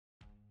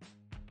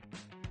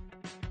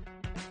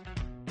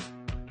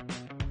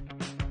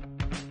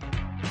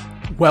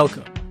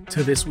Welcome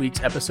to this week's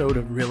episode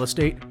of Real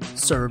Estate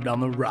Served on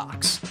the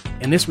Rocks.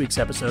 In this week's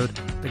episode,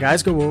 the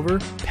guys go over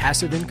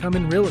passive income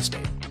in real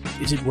estate.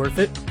 Is it worth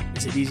it?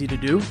 Is it easy to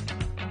do?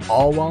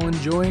 All while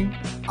enjoying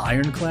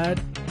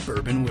Ironclad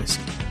Bourbon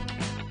whiskey.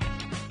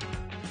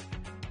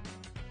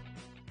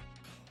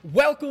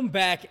 Welcome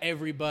back,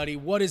 everybody.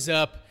 What is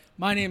up?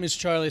 My name is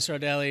Charlie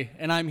Sardelli,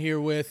 and I'm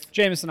here with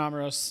Jameson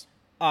Amaros,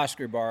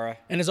 Oscar Barra.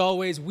 And as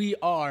always, we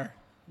are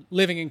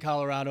living in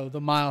Colorado,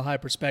 the Mile High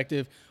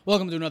Perspective.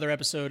 Welcome to another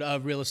episode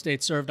of Real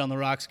Estate Served on the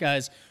Rocks,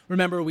 guys.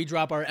 Remember, we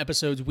drop our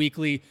episodes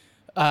weekly.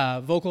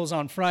 Vocals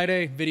on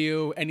Friday,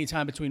 video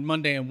anytime between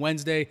Monday and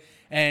Wednesday,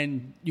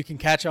 and you can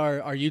catch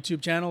our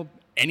YouTube channel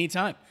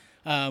anytime.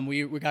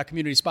 We got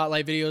community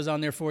spotlight videos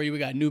on there for you. We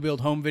got new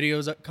build home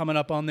videos coming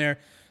up on there.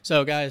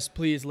 So, guys,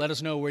 please let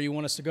us know where you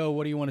want us to go,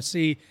 what do you want to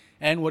see,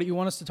 and what do you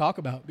want us to talk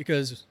about,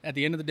 because at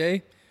the end of the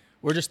day,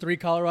 we're just three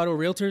Colorado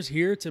realtors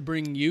here to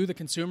bring you, the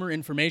consumer,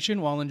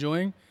 information while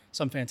enjoying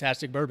some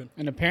fantastic bourbon.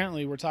 and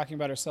apparently we're talking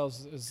about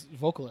ourselves as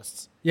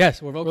vocalists.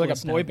 Yes, we're We're like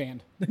vocalists a boy now.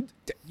 band.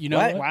 You know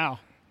What? what? Wow.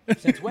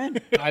 Since when?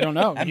 I don't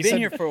know. I've He been said-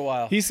 here for a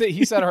while. He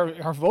said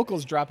our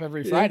vocals drop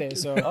every Friday,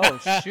 so Oh,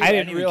 shoot. I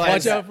didn't even realize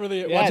Watch catch out for the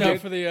Yeah, watch out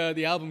dude. for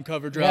the album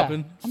cover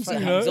dropping. I'm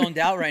zoned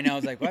out right now. I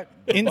was like, what?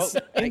 In Oh,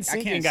 I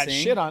sync can't got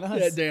sing. shit on us.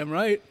 Yeah, damn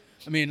right.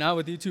 I mean, now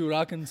with you two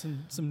rocking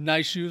some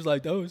nice shoes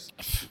like those,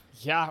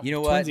 Yeah, You know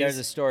what? twinsies. There's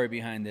a story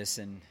behind this,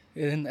 and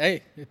and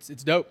hey, it's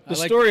dope. The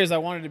story is I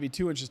wanted to be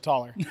 2 inches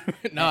taller.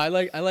 No, I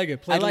like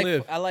it. Play I to like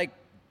live. I like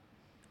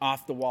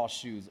off the wall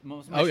shoes.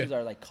 Most of my Oh, yeah. shoes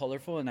are like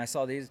colorful, and I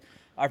saw these.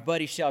 Our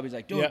buddy Shelby's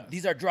like, dude, Yeah.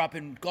 these are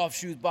dropping golf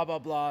shoes, blah blah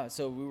blah.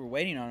 So we were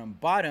waiting on him,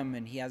 bought them,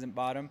 and he hasn't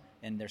bought them,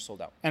 and they're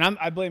sold out. And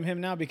I blame him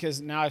now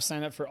because now I've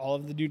signed up for all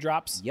of the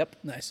dewdrops. Yep,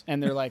 Nice.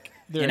 And they're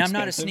And I'm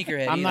not a expensive.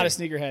 sneakerhead I'm not a either.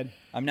 sneakerhead.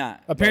 I'm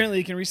not. Apparently,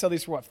 you can resell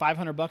these for what,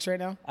 $500 right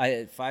now?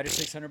 I $500 to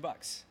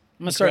 $600.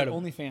 I'm gonna start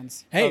Incredible.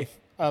 OnlyFans. Hey.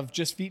 of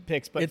just feet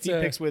pics, but It's feet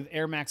a- pics with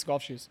Air Max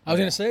golf shoes. I was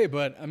gonna say,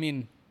 but I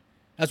mean,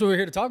 that's what we're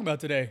here to talk about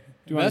today.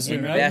 you wanna zoom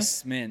Investment, in? right?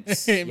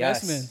 Investments.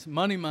 Investments, Yes.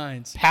 money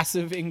minds,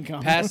 Passive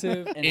income.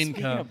 passive And speaking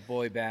income. of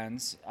boy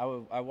bands,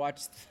 I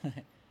watched.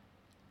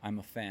 I'm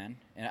a fan,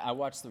 and I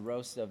watched the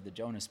roast of the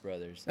Jonas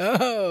Brothers.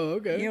 Oh,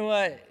 okay. You know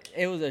what?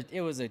 It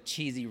was a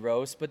cheesy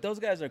roast, but those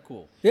guys are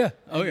cool. Yeah.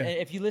 Oh And yeah.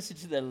 if you listen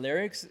to the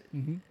lyrics,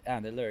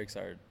 the lyrics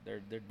are they're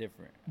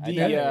different. I The,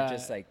 thought they were uh,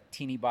 just like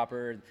teeny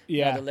bopper.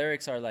 Yeah. No, the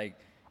lyrics are like,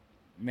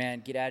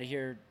 man, get out of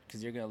here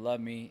because you're gonna love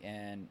me,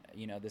 and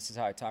this is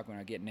how I talk when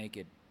I get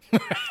naked.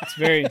 It's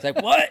very. It's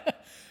like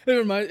what? It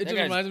just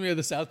guy's- reminds me of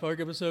the South Park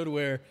episode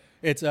where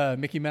it's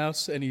Mickey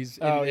Mouse and he's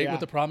Oh, with yeah.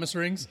 the promise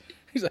rings.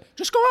 He's like,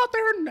 just go out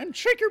there and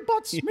shake your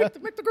butts,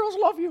 make the girls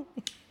love you.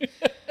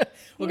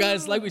 Well,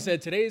 guys, like we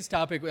said, today's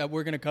topic that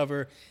we're going to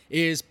cover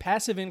is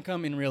passive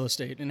income in real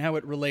estate and how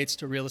it relates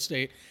to real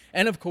estate.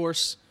 And of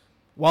course,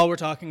 while we're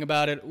talking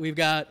about it, we've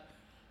got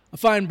a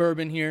fine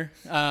bourbon here.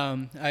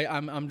 I'm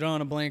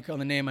drawing a blank on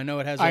the name. I know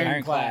it has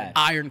Ironclad.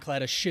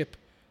 Ironclad, a ship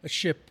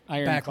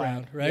Ironclad.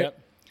 background, right? Yep.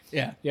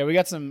 Yeah. Yeah, we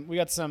got some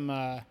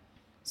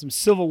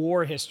Civil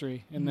War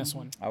history in this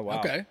one. Oh wow.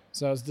 Okay.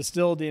 So it was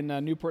distilled in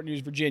Newport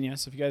News, Virginia.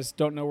 So if you guys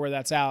don't know where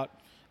that's at,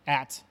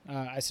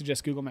 I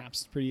suggest Google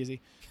Maps. It's pretty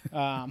easy.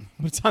 But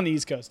it's on the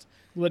East Coast.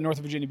 We live north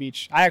of Virginia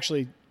Beach. I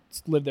actually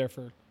lived there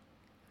for,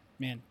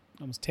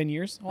 almost 10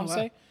 years, I want to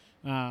say.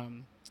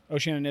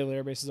 Oceana Naval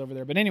Air Base is over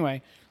there. But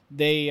anyway,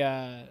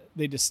 they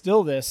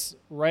distill this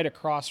right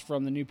across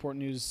from the Newport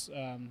News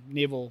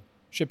Naval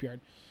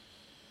Shipyard.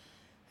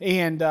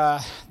 And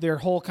their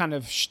whole kind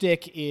of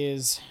shtick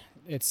is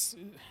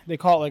they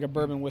call it like a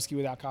bourbon whiskey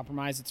without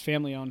compromise. It's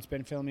family owned. It's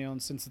been family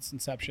owned since its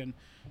inception.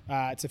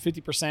 It's a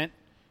 50%,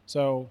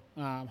 so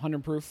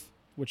 100 proof,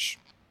 which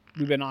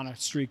we've been on a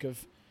streak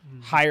of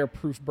higher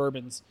proof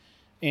bourbons.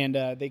 And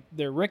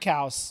their rick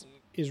house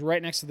is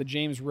right next to the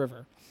James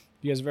River.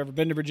 If you guys have ever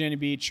been to Virginia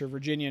Beach or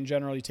Virginia in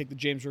general, you take the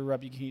James River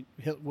up, you can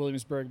hit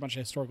Williamsburg, a bunch of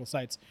historical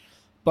sites.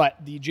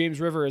 But the James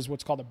River is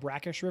what's called a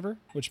brackish river,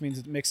 which means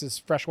it mixes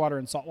fresh water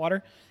and salt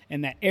water.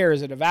 And that air,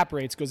 as it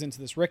evaporates, goes into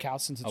this rick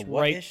house since it's A right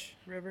what-ish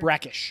river?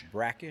 brackish.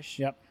 Brackish.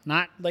 Yep.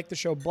 Not like the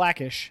show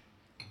Blackish,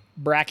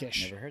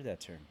 brackish. Never heard that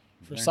term.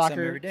 For Learn something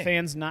soccer every day.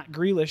 fans, not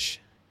Grealish,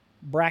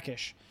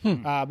 brackish.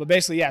 But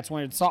basically, yeah, it's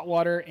when it's salt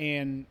water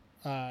and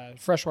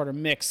freshwater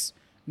mix,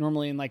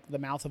 normally in like the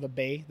mouth of a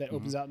bay that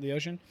opens out in the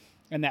ocean.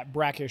 And that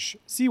brackish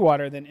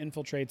seawater then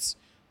infiltrates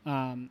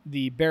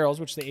the barrels,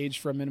 which they age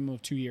for a minimum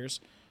of 2 years,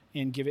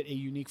 and give it a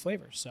unique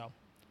flavor. So,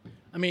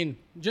 I mean,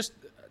 just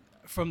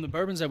from the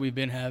bourbons that we've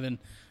been having,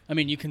 I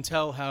mean, you can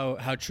tell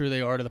how true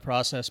they are to the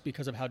process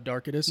because of how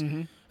dark it is.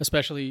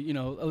 Especially,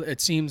 it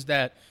seems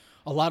that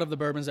a lot of the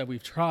bourbons that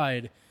we've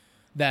tried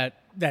that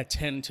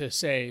tend to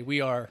say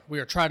we are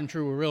tried and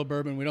true, we're real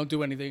bourbon, we don't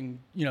do anything,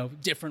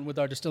 different with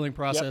our distilling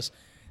process.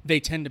 They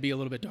tend to be a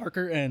little bit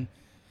darker. And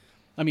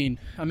I mean,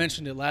 I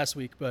mentioned it last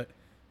week, but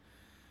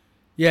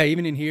yeah,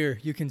 even in here,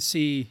 you can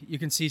see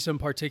some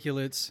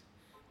particulates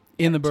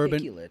in the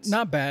bourbon. Particulates.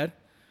 Not bad,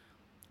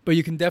 but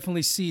you can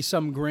definitely see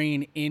some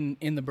grain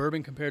in the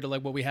bourbon compared to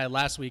like what we had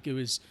last week. It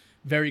was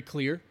very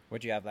clear.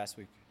 What'd you have last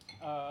week?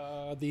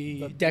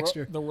 The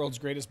Dexter. The world's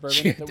greatest bourbon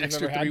Yeah, that we've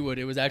Dexter ever had. 3-wood.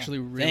 It was actually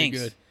really Thanks.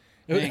 good.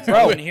 Thanks. Bro,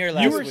 I wasn't here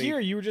last you were week. here.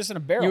 You were just in a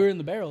barrel. You were in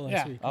the barrel last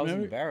Yeah. week. I was in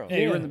the remember? barrel. Yeah,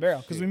 you were in the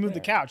barrel because we moved the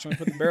couch and we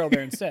put the barrel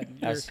there instead.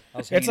 I was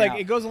It's hanging like out.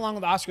 it goes along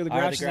with Oscar the Oscar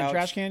the Grouch in the Grouch.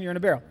 trash can. You're in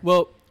a barrel.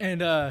 Well, and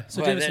so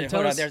Well, Jameson, tell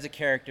hold on. us. There's a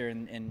character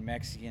in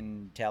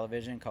Mexican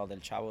television called El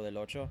Chavo del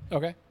Ocho.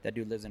 Okay, That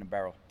dude lives in a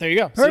barrel. there you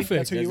go. See? Perfect.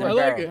 That's who you There's were.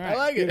 a I like barrel. it. All I right,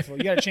 like it. beautiful.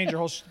 You got to change your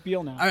whole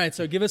spiel now. All right,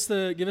 so give us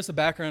the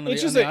background.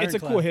 It's on just the it's a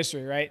cool Ironclad.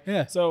 history, right?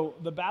 Yeah. So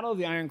the Battle of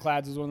the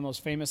Ironclads is one of the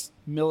most famous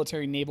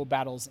military naval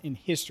battles in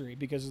history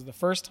because it was the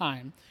first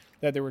time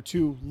that there were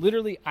two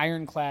literally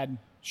ironclad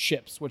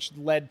ships, which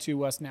led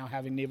to us now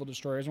having naval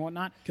destroyers and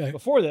whatnot. Okay.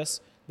 Before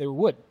this, they were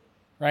wood,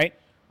 right?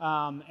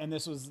 And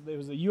it was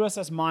the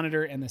USS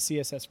Monitor and the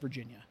CSS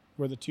Virginia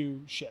were the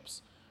two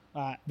ships.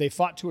 They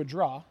fought to a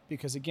draw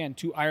because, again,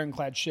 two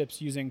ironclad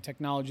ships using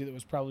technology that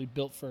was probably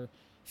built for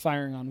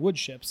firing on wood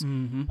ships.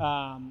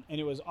 And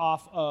it was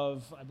off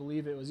of, I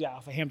believe it was,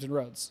 off of Hampton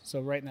Roads.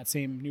 So right in that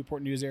same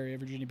Newport News area,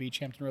 Virginia Beach,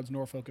 Hampton Roads,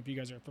 Norfolk, if you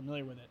guys are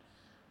familiar with it.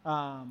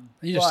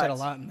 You just said a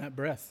lot in that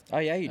breath. Oh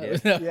yeah, you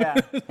did.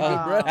 Yeah.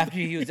 After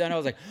he was done, I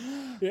was like,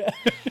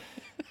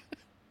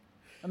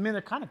 I mean,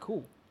 they're kind of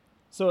cool.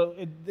 So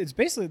it's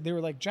basically, they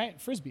were like giant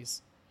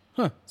Frisbees.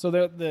 Huh. So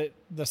the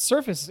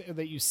surface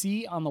that you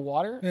see on the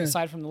water,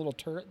 aside from the little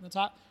turret in the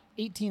top,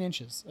 18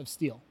 inches of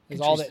steel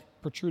is all that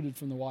Interesting. protruded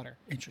from the water.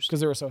 Interesting.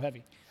 Because they were so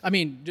heavy. I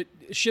mean,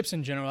 ships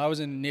in general. I was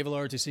in Naval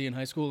ROTC in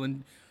high school,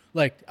 and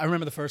like I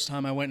remember the first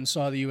time I went and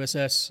saw the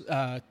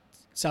USS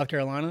South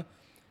Carolina,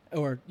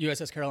 or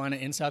USS Carolina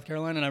in South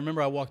Carolina, and I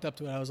remember I walked up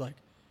to it. I was like,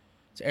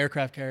 "It's an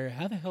aircraft carrier.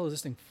 How the hell does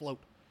this thing float?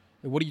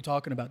 Like, what are you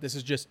talking about? This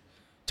is just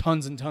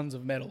tons and tons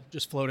of metal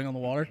just floating on the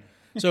water."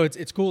 So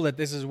it's cool that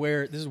this is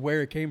where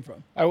it came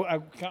from. I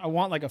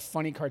want like a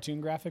funny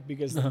cartoon graphic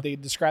because they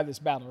describe this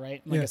battle,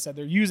 right? Like I said,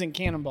 they're using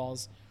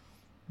cannonballs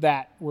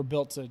that were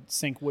built to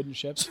sink wooden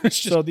ships.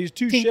 So these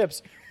two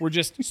ships were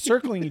just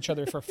circling each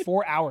other for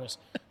 4 hours,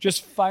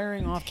 just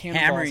firing off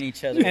cannonballs. Hammering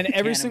each other And with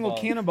every single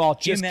cannonballs. cannonball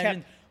Can you just kept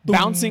imagine?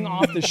 bouncing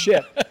off the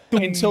ship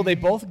until they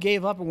both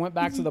gave up and went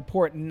back to the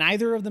port.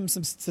 Neither of them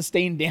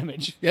sustained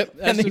damage. Yyep, And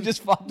that's they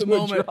just fought the to a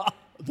moment. draw.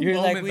 The You're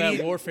moment like,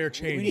 that warfare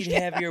we need changed.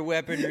 heavier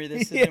weaponry.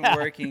 This Yeah. isn't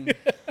working.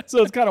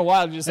 So it's kind of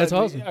wild. Just That's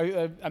like, awesome.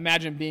 I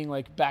imagine being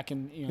like back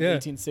in Yeah.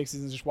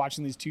 1860s and just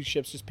watching these two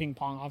ships just ping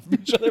pong off of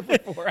each other for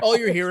 4 hours. All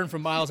you're hearing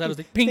from miles out is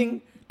like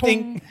ping,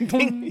 Ding, ping,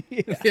 ding.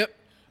 Yeah. Yep.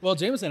 Well,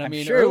 Jameson, I I'm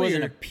mean, sure it earlier,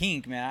 wasn't a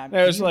pink, man.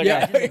 There's like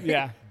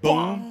Yeah.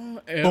 boom.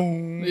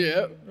 boom.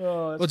 Yeah.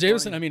 Oh, Well,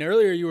 Jameson, I mean,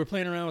 earlier you were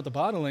playing around with the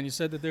bottle and you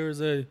said that there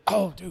was a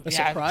dude,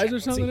 surprise or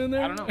something in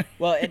there. I don't know.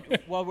 Well, and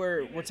while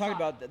we're talking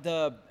about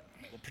the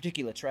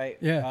particulates, right?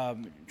 Yeah.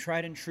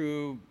 Tried and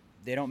true.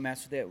 They don't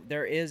mess with it.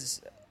 There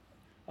is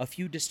a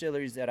few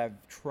distilleries that I've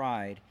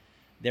tried.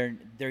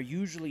 They're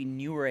usually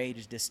newer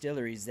age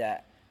distilleries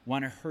that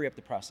want to hurry up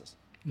the process.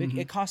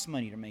 It costs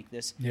money to make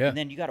this. Yeah. And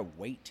then you got to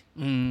wait.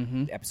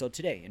 The episode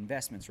today,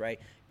 investments, right?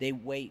 They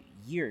wait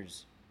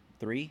years,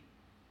 3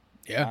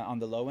 on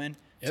the low end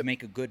to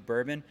make a good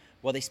bourbon.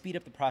 Well, they speed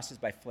up the process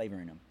by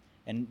flavoring them.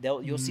 And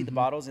you'll see the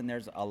bottles, and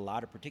there's a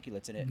lot of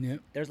particulates in it. Yep.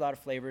 There's a lot of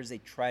flavors. They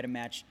try to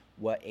match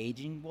what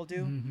aging will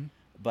do,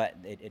 but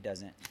it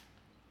doesn't.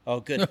 Oh,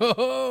 good.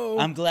 Oh.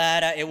 I'm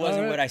glad it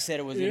wasn't right. what I said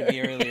it was going to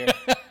be earlier.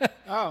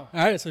 Oh, All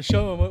right, so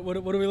show them what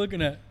are we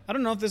looking at? I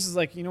don't know if this is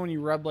like, when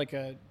you rub like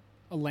a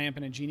lamp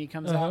and a genie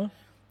comes Uh-huh. out.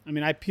 I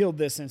mean, I peeled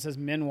this and it says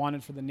men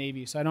wanted for the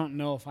Navy, so I don't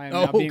know if I am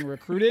Oh, now being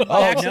recruited.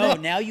 Oh, Actually, no.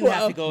 Now you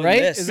have to go right?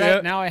 enlist. Is that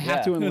Yeah. now I have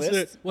Yeah. to That's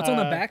enlist? it. What's on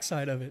the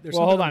backside of it? There's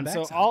Well, hold something on. the So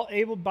backside. all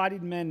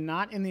able-bodied men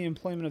not in the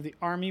employment of the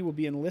Army will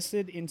be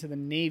enlisted into the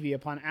Navy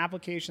upon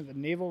application at the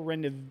Naval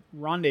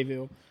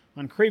Rendezvous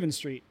on Craven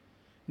Street,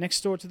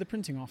 next door to the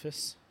printing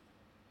office.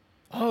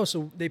 Oh,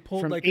 so they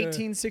pulled From like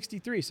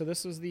 1863. So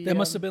this was the. that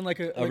must have been like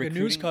a news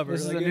recruiting- cover.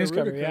 This is like a news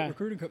cover, yeah.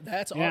 Recruiting cover.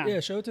 That's Yeah. all. Yeah,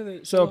 show it to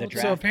the. So, show it to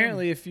so the-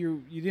 apparently, if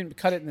you didn't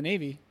cut it in the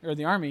Navy or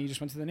the Army, you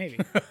just went to the Navy.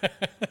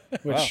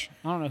 Which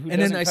I don't know who.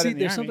 And then doesn't I cut it see in the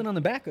there's Army. something on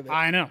the back of it.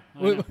 I know.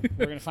 We're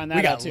gonna find that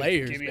We got out too.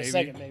 layers, Give me baby. a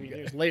second, baby.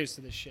 There's layers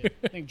to this shit.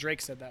 I think Drake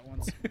said that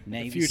once.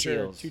 Navy the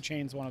future, SEALs. 2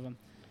 Chainz, one of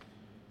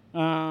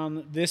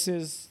them. This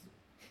is.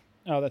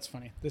 Oh, that's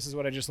funny. This is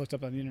what I just looked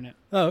up on the internet.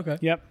 Oh, okay.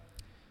 Yep.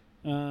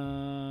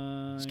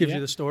 This gives yeah.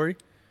 you the story.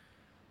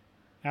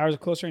 Hours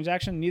of close range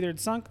action. Neither had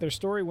sunk. Their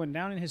story went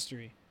down in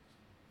history.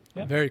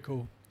 Yep. Very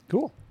cool.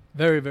 Cool.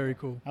 Very, very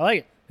cool. I like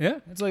it. Yeah.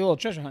 It's like a little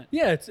treasure hunt.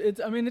 Yeah,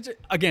 I mean, it's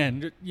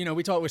again, we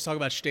always talk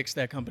about shticks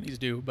that companies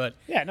do, but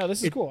Yeah. No,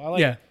 this is cool. I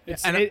like yeah. it.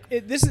 It's, And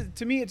this is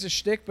to me. It's a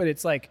shtick, but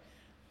it's like.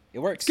 It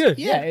works. good.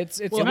 Yeah, it's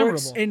Well, it memorable.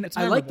 works. And It's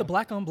I like the memorable.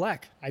 black on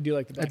black. I do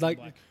like the black. I'd like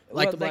on black.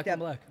 like Well, the black that, on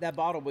black. That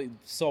bottle we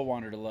so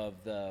wanted to love,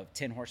 the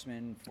 10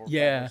 Horsemen, 4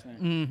 Yeah.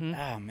 Horsemen.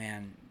 Oh,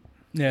 man.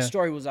 Yeah. The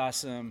story was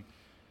awesome.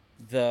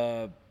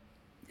 This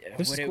What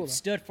is it cool, though.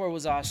 stood for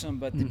was awesome,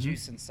 but the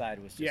juice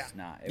inside was just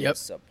Yeah. not. It Yep. was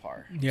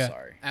subpar. I'm Yeah.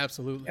 sorry.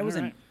 Absolutely. It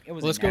wasn't. Alright. It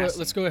was. Well,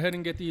 let's go ahead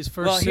and get these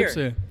first Well, sips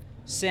here. in.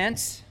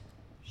 Since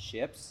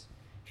ships,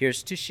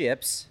 here's to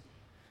ships.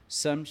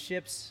 Some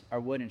ships are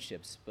wooden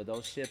ships, but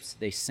those ships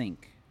they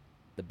sink.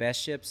 The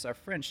best ships are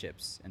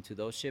friendships, and to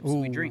those ships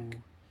we drink.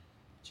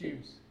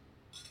 Cheers.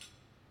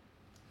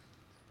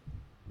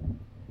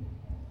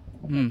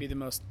 Might be the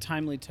most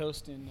timely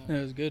toast in That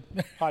was good.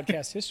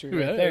 podcast history.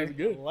 Yeah, Right there. that was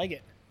good. I like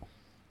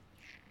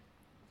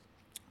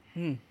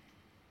it.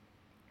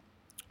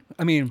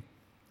 I mean,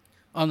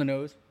 on the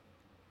nose,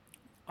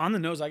 On the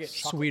nose, I get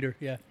chocolate. sweeter.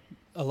 Yeah,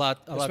 a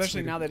lot. Especially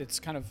sweeter. now that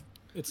it's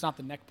not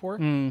the neck pour.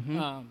 Mm-hmm.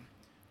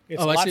 It's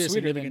Oh, a I lot see a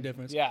sweeter significant than-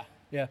 difference. Yeah,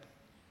 Yeah.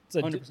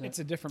 it's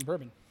a different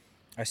bourbon.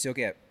 I still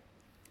get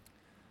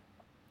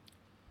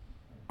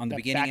on the That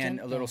beginning back end end?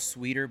 a little Oh.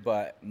 sweeter,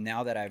 but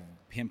now that I've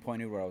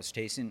pinpointed what I was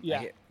tasting, Yeah.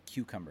 I get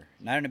cucumber.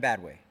 Not in a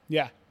bad way.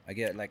 Yeah, I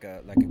get like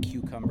a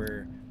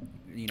cucumber.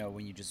 You know,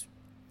 when you just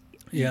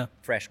Yeah,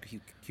 fresh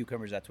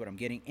cucumbers, that's what I'm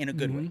getting in a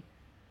good way.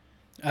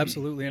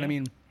 absolutely. And I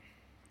mean,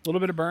 a little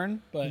bit of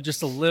burn, but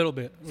just a little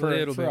bit, for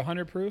little bit.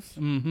 100 proof.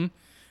 Mm-hmm.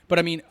 But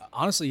I mean,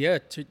 honestly, yeah.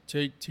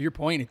 To your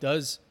point, it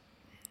does.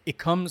 It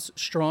comes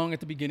strong at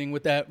the beginning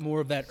with that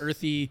more of that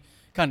earthy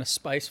kind of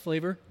spice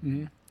flavor,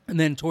 and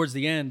then towards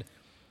the end,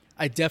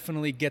 I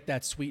definitely get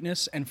that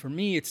sweetness. And for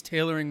me, it's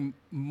tailoring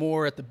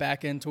more at the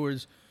back end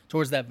towards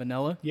that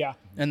vanilla, Yeah,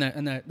 and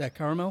that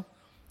caramel.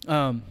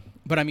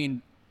 But I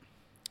mean,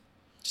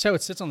 just how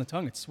it sits on the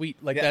tongue, it's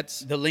sweet. Like Yeah,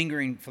 that's the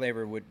lingering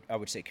flavor. I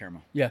would say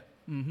caramel. yeah.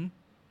 Mm-hmm.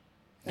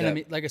 And I Yeah.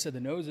 mean, like I said, the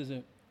nose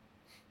isn't.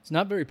 It's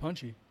not very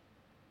punchy.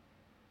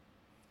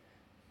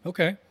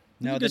 Okay.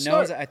 No, That's the a good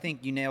nose. start. I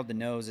think you nailed the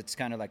nose. It's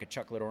kind of like a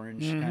chocolate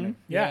orange kind of.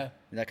 yeah,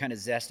 That kind of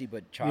zesty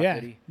but yeah.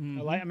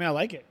 chocolatey. I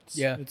like it.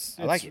 Yeah. it's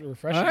I like it.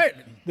 refreshing. All right.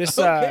 This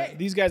Okay.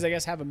 these guys, I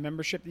guess, have a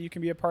membership that you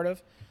can be a part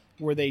of,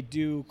 where they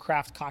do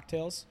craft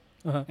cocktails,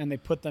 Uh-huh. and they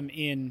put them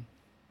in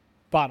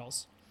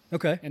bottles,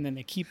 Okay. and then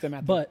they keep them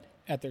at But-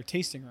 at their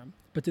tasting room.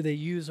 But do they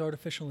use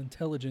artificial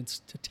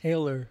intelligence to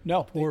tailor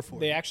No, pour for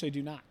they you? actually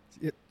do not.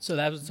 So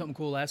that was something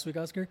cool last week,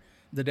 Oscar.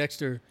 The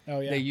Dexter. Oh,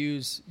 yeah.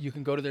 You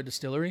can go to their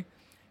distillery,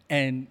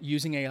 and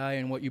using AI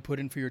and what you put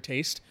in for your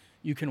taste,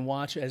 you can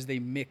watch as they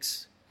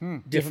mix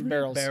different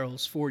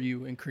barrels for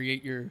you and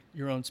create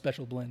your own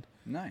special blend.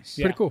 Nice.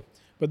 Yeah. Pretty cool.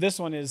 But this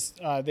one is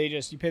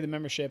you pay the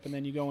membership, and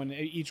then you go in.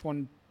 Each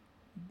one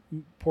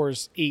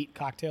pours 8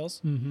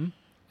 cocktails, and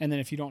then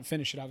if you don't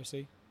finish it,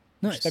 obviously,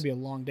 Nice. that'd be a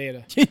long day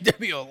to. That'd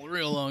be a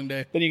real long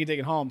day. Then you can take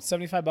it home.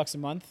 $75 a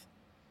month.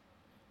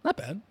 Not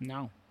bad.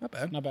 No, Not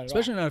bad. Not bad at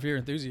Especially not if you're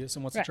an enthusiast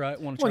and wants to try it.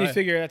 Want to Well, try you it.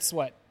 figure that's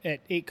what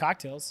at 8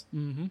 cocktails.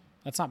 Mm-hmm.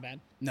 That's not bad.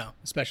 No,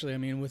 especially I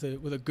mean with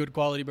a good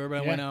quality bourbon.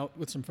 I Yeah. went out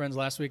with some friends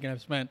last week and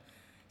I've spent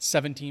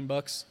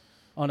 $17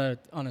 on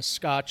a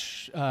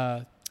Scotch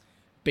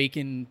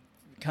bacon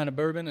kind of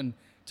bourbon and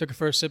took a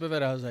first sip of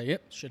it. I was like,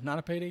 yep, should not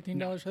have paid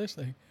 $18 for this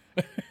thing.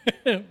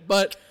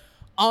 But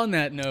on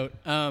that note,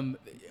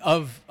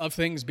 of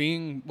things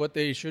being what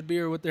they should be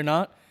or what they're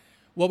not,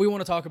 what we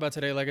want to talk about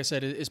today, like I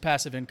said, is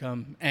passive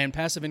income and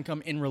passive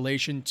income in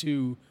relation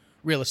to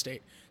real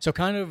estate. So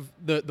kind of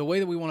the way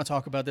that we want to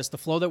talk about this, the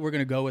flow that we're going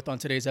to go with on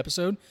today's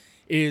episode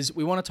is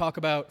we want to talk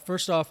about,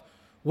 first off,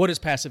 what is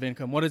passive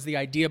income? What is the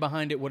idea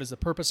behind it? What is the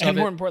purpose of And it?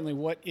 more importantly,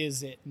 what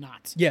is it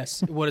not?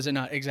 Yes, what is it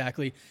not?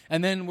 Exactly.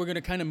 And then we're going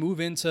to kind of move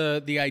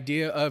into the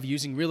idea of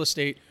using real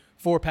estate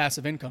for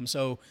passive income.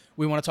 So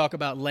we want to talk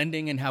about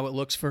lending and how it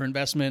looks for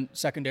investment,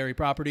 secondary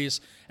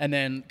properties, and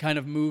then kind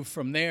of move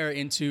from there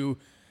into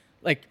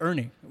like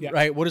earning, Yeah.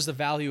 right? What is the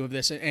value of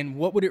this and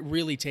what would it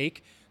really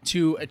take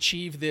to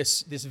achieve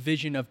this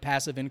vision of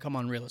passive income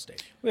on real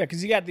estate? Well, yeah,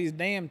 because you got these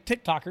damn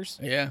TikTokers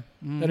Yeah.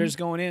 that are just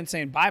going in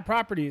saying buy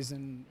properties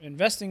and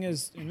investing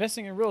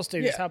in real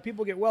estate is Yeah. how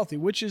people get wealthy,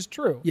 which is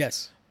true.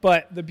 Yes.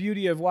 But the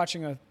beauty of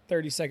watching a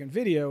 30-second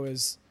video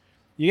is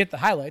you get the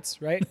highlights,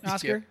 right,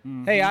 Oscar?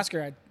 Hey,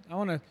 Oscar, I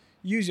want to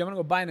use you. I'm going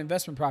to go buy an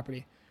investment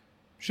property.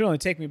 Should only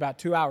take me about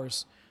 2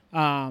 hours.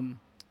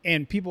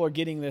 And people are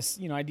getting this,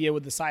 idea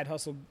with the side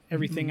hustle,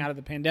 everything out of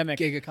the pandemic.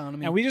 Gig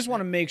economy. And we just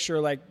want to make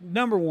sure, like,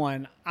 number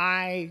one,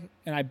 I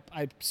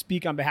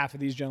speak on behalf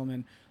of these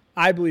gentlemen,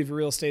 I believe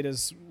real estate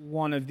is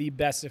one of the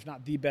best, if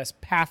not the best,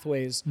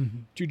 pathways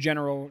to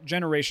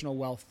generational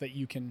wealth that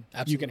you can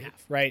Absolutely. have,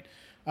 right?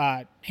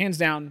 Hands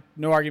down,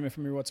 no argument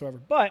from me whatsoever.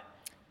 But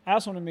I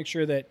also want to make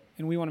sure that,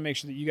 and we want to make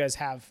sure that you guys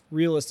have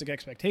realistic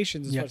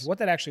expectations as far Yes. as what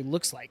that actually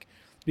looks like.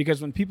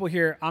 Because when people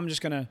hear, I'm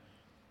just going to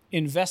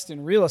invest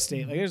in real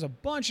estate, like there's a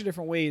bunch of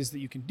different ways that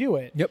you can do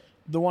it. Yep.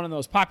 The one of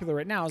those popular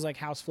right now is like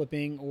house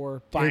flipping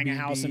or buying a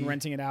house and Airbnb.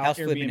 renting it out. House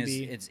Airbnb. flipping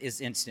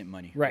is instant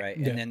money, Right. right?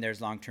 Yeah. And then there's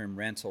long-term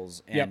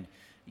rentals. Yep.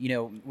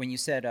 And, when you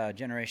said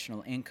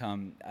generational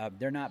income,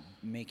 they're not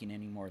making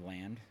any more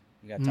land.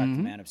 You got to talk to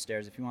the man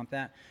upstairs if you want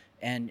that.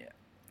 And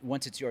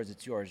once it's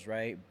yours,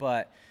 right?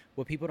 But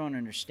what people don't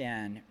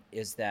understand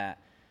is that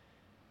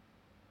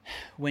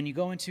when you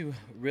go into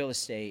real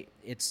estate,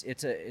 it's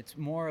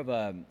more of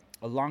a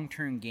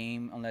long-term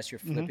game unless you're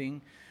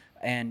flipping,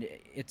 and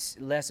it's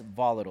less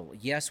volatile.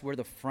 Yes, we're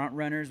the front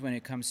runners when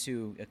it comes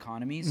to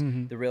economies.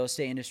 The real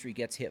estate industry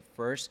gets hit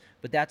first,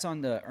 but that's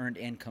on the earned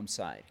income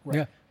side.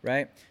 Yeah.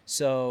 Right?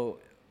 So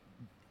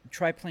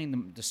try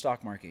playing the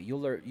stock market.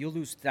 You'll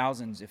lose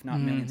thousands, if not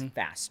millions,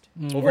 fast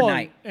Well,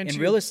 overnight. and In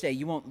to- real estate,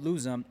 you won't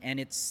lose them, and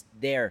it's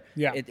there.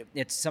 Yeah.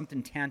 It's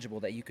something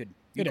tangible that you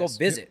It go is.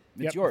 visit.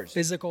 Yep. It's yours.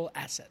 Physical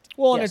asset.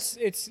 Well, Yes.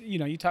 and it's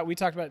we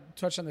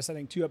touched on this, I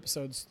think, 2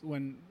 episodes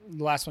when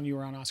the last one you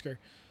were on, Oscar,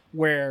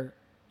 where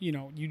you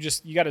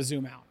got to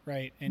zoom out,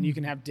 right? And you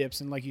can have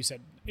dips, and like you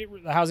said,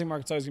 the housing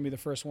market's always going to be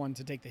the first one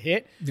to take the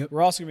hit. Yep.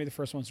 We're also going to be the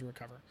first ones to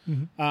recover.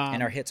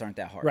 And our hits aren't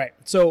that hard. Right.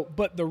 So,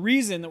 but the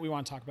reason that we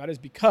want to talk about is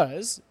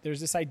because there's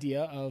this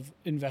idea of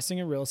investing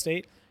in real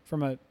estate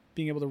from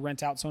being able to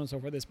rent out, so on and so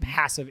forth, as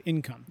passive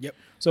income. Yep.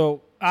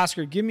 So,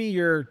 Oscar, give me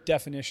your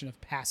definition of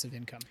passive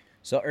income.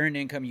 So earned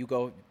income, you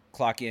go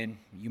clock in,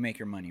 you make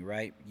your money,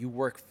 right? You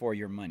work for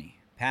your money.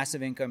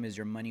 Passive income is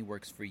your money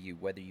works for you.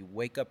 Whether you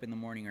wake up in the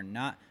morning or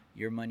not,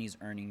 your money's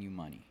earning you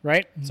money.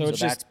 Right. So So it's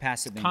that's just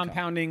passive income.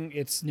 compounding.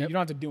 It's you don't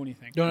have to do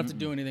anything. Don't have to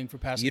do anything for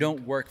passive. You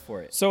don't work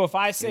for it. So if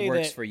I say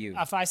works that for you.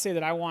 if I say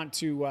that I want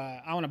to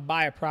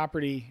buy a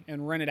property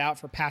and rent it out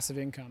for passive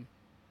income,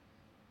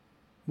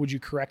 would you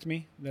correct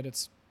me that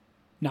it's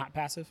not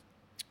passive?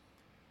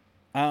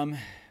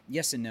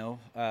 Yes and no.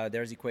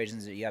 There's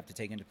equations that you have to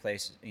take into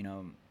place.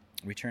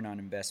 Return on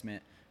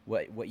investment,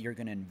 what you're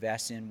going to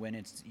invest in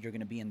when you're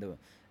going to be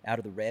out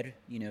of the red.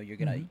 You're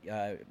going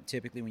to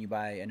typically when you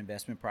buy an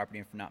investment property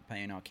and for not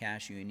paying all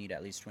cash, you need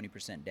at least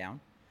 20% down.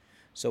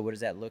 So what does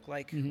that look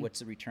like? What's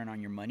the return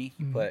on your money?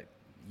 You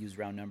use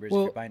round numbers.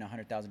 Well, if you're buying a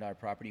 $100,000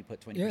 property, you put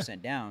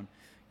 20% down.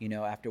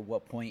 After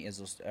what point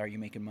are you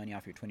making money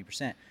off your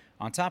 20%?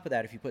 On top of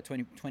that, if you put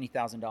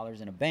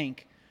 $20,000 in a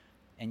bank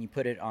and you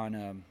put it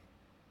on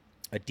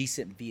a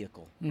decent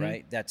vehicle,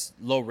 right? That's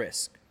low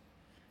risk.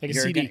 Like a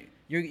CD.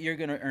 You're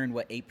gonna earn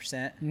what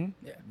 8%,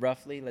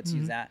 roughly. Let's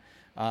use that.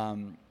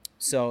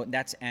 So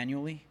that's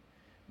annually.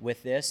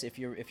 With this, if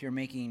you're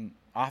making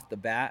off the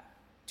bat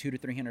 $200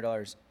 to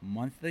 $300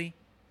 monthly,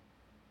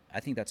 I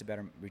think that's a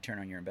better return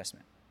on your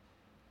investment.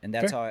 And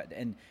that's how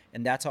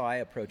that's how I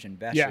approach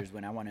investors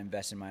when I want to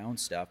invest in my own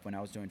stuff. When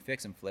I was doing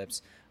fix and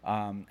flips,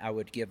 I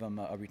would give them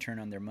a return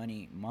on their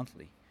money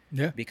monthly.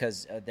 Yeah.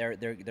 Because they're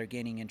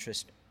gaining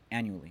interest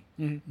annually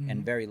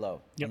and very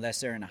low, unless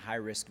they're in a high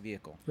risk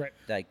vehicle, right?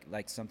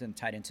 Like something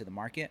tied into the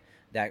market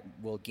that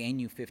will gain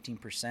you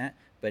 15%,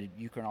 but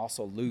you can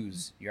also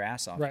lose your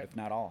ass off, if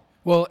not all.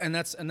 Well, and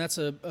that's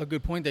a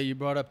good point that you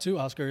brought up too,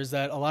 Oscar, is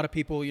that a lot of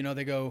people,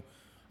 they go,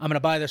 I'm going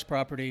to buy this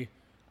property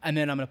and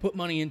then I'm going to put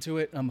money into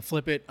it, I'm going to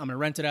flip it, I'm going to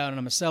rent it out, and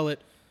I'm going to sell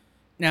it.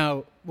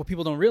 Now, what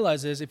people don't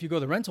realize is if you go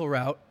the rental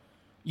route,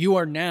 you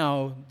are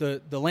now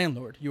the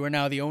landlord. You are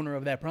now the owner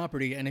of that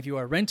property. And if you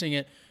are renting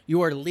it,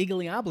 you are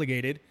legally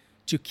obligated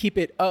to keep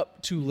it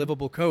up to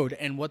livable code.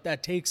 And what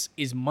that takes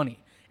is money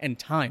and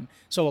time.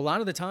 So a lot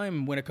of the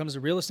time when it comes to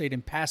real estate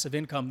and passive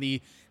income,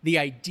 the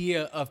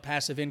idea of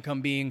passive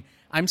income being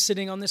I'm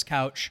sitting on this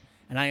couch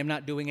and I am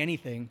not doing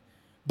anything,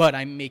 but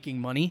I'm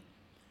making money.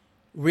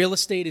 Real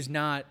estate is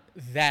not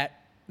that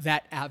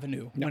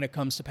avenue when it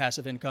comes to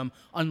passive income,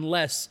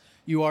 unless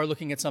you are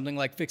looking at something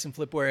like fix and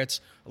flip where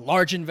it's a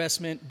large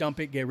investment, dump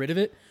it, get rid of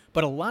it.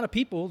 But a lot of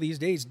people these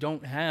days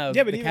don't have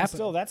Yeah, but the even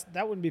capital. still,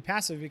 that wouldn't be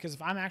passive, because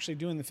if I'm actually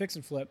doing the fix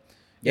and flip,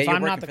 Yeah, if you're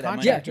I'm not working the for that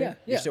money. contractor,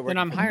 You're still then working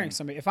I'm for the hiring money.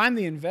 somebody. If I'm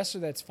the investor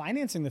that's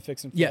financing the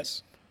fix and flip,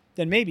 Yes.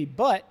 then maybe,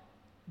 but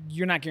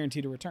you're not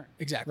guaranteed a return.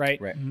 Exactly.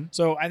 Right? Right.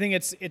 So I think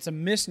it's a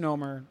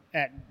misnomer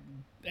at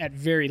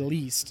very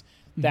least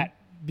that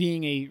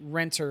being a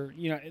renter,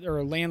 or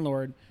a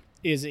landlord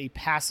is a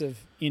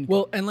passive income.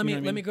 Well, and let You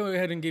know what I me mean? go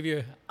ahead and give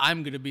you.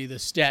 I'm going to be the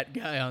stat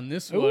guy on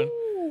this one.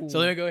 So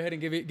let me go ahead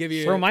and give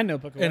you Throw my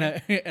notebook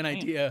away. an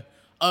idea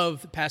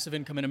of passive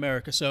income in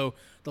America. So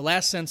the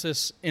last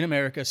census in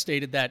America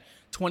stated that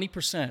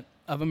 20%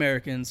 of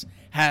Americans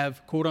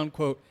have quote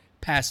unquote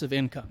passive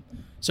income.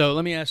 So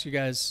let me ask you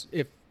guys,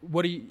 if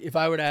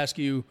I were to ask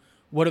you,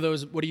 what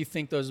do you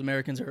think those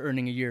Americans are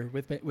earning a year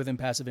within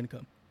passive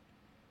income?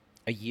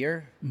 A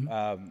year,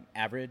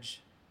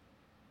 average,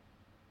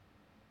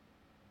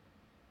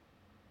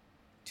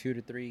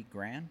 $2,000 to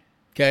 $3,000.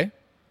 Okay,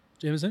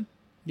 Jameson.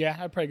 Yeah,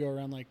 I'd probably go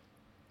around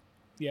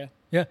Yeah,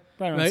 probably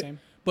around the same.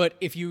 But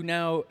if you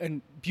now,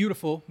 and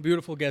beautiful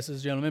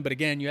guesses, gentlemen, but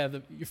again, you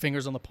have your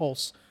fingers on the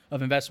pulse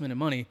of investment and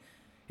money,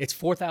 it's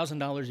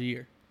 $4,000 a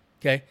year,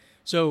 okay?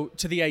 So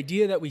to the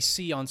idea that we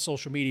see on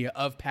social media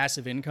of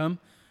passive income,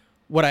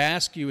 what I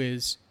ask you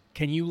is,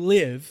 can you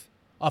live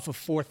off of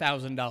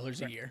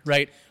 $4,000 a year,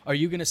 right? Are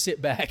you going to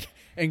sit back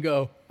and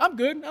go, I'm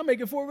good, I'm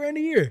making $4,000 a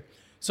year?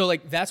 So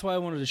that's why I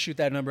wanted to shoot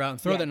that number out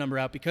and throw that number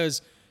out,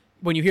 because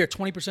when you hear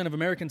 20% of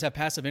Americans have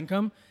passive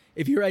income,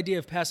 if your idea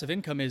of passive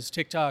income is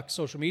TikTok,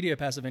 social media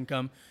passive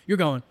income, you're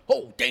going,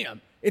 oh,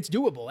 damn, it's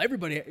doable.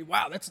 Everybody,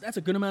 wow, that's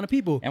a good amount of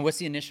people. And what's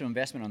the initial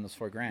investment on those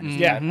 $4,000?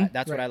 Yeah.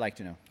 That's what I like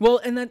to know. Well,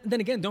 and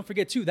then again, don't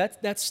forget too,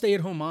 that's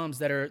stay-at-home moms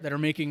that are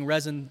making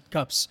resin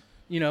cups.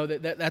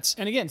 That's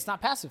And again, it's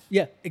not passive.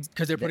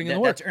 because they're putting in the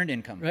work. That's earned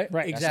income. Right.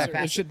 Right, Exactly.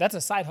 exactly. That's a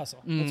side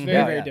hustle. It's very,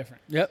 Yeah, very yeah.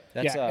 different. Yep.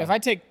 That's, If I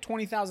take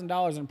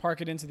 $20,000 and park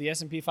it into the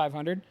S&P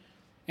 500,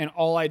 and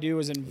all I do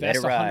is invest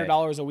it ride.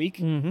 $100 a week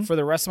for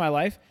the rest of my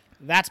life,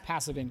 that's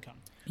passive income.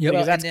 Yep.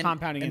 Because that's and then,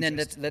 compounding and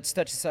interest. then let's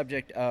touch the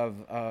subject of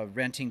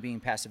renting being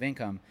passive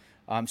income.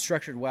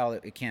 Structured well,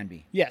 it can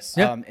be. Yes.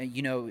 Yeah.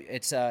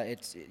 It's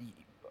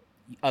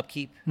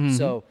upkeep. Mm-hmm.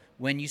 So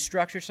when you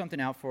structure something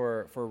out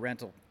for a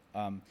rental,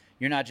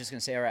 you're not just going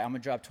to say, all right, I'm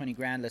going to drop 20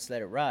 grand, let's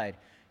let it ride.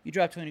 You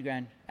drop 20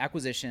 grand,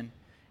 acquisition,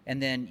 and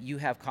then you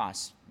have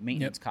costs,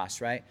 maintenance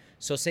costs, right?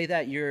 So say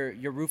that your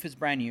roof is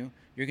brand new,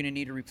 you're going to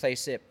need to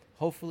replace it,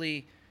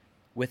 hopefully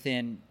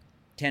within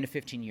 10 to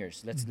 15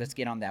 years. Let's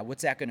get on that.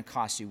 What's that going to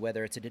cost you,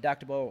 whether it's a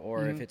deductible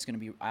or if it's going to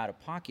be out of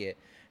pocket?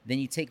 Then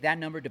you take that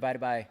number divided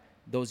by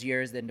those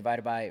years, then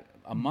divided by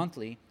a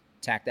monthly,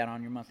 tack that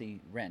on your monthly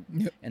rent.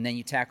 Yep. And then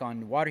you tack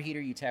on water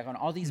heater, you tack on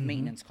all these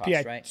maintenance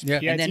costs, right? Yeah.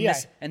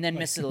 And then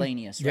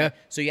miscellaneous, right?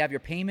 So you have your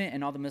payment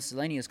and all the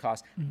miscellaneous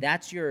costs.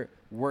 That's your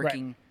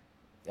working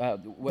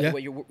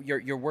what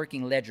your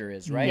working ledger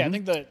is, right? Yeah, I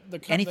think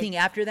anything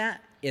after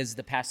that is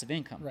the passive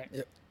income. Right.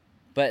 Yep.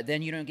 But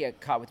then you don't get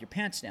caught with your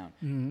pants down.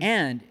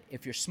 And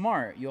if you're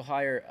smart, you'll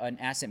hire an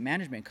asset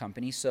management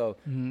company. So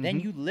then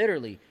you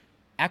literally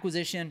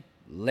acquisition,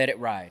 let it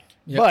ride.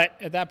 Yep.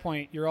 But at that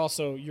point, your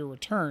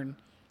return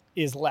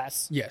is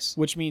less. Yes.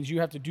 Which means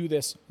you have to do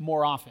this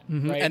more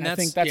often, right? And I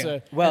think that's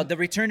the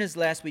return is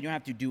less, but you don't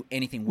have to do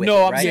anything with it,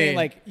 I'm right? saying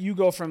like you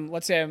go from,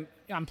 let's say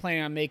I'm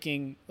planning on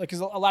making, like, because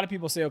a lot of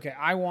people say, okay,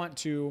 I want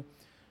to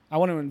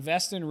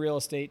invest in real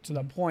estate to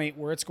the point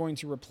where it's going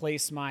to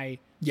replace my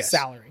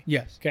salary.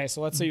 Yes. Okay,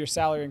 so let's say your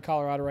salary in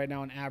Colorado right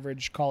now on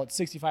average, call it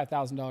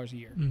 $65,000 a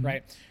year,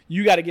 right?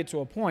 You got to get to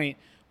a point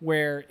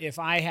where if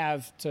I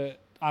have to,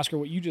 Oscar,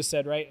 what you just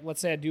said, right? Let's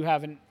say I do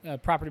have a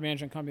property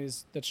management company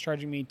that's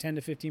charging me 10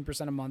 to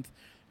 15% a month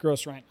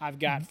gross rent. I've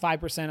got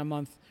 5% a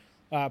month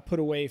put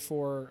away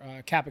for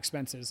cap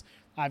expenses.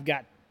 I've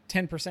got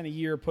 10% a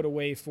year put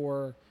away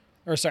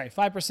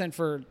 5%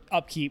 for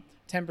upkeep,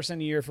 10%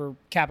 a year for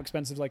cap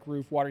expenses like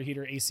roof, water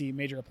heater, AC,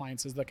 major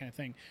appliances, that kind of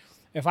thing.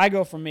 If I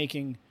go from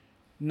making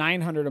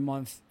 $900 a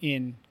month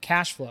in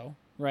cash flow,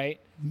 right,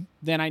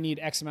 then I need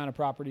X amount of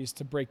properties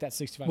to break that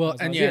 $65,000. Well,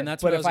 and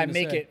that's what but I was if I gonna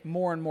make say. it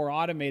more and more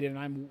automated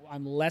and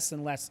I'm less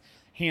and less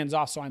hands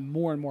off, so I'm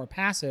more and more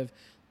passive,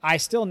 I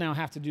still now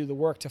have to do the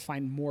work to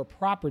find more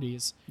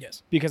properties.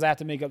 Yes. Because I have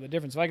to make up the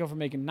difference. If I go from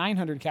making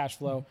 900 cash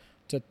flow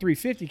to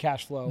 350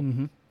 cash flow,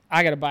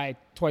 I got to buy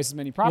twice as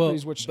many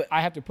properties, which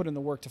I have to put in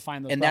the work to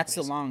find those. And properties.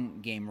 that's the long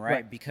game,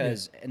 right?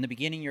 Because in the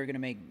beginning you're going to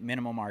make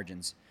minimal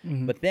margins,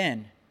 but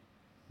then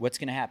what's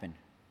going to happen?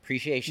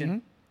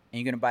 Appreciation. And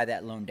you're going to buy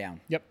that loan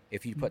down. Yep.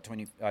 If you put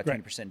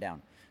 20%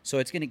 down. So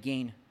it's going to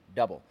gain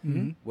double.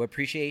 With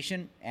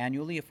appreciation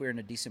annually if we're in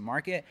a decent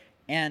market,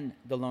 and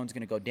the loan's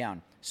going to go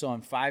down. So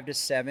in 5 to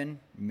 7,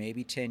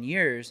 maybe 10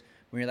 years,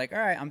 when you're like, all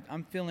right,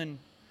 I'm feeling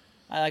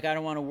I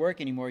don't want to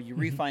work anymore, you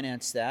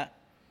refinance that,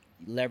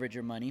 you leverage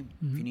your money.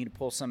 If you need to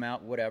pull some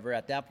out, whatever,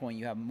 at that point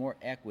you have more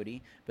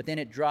equity, but then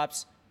it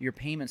drops your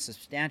payments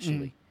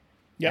substantially.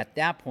 Yep. At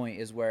that point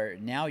is where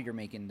now you're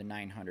making the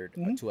 900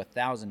 to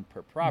 1,000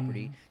 per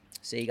property.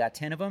 Say you got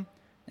 10 of them,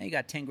 now you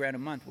got 10 grand a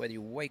month, whether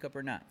you wake up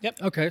or not.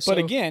 Yep. Okay. So, but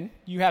again,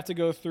 you have to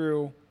go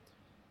through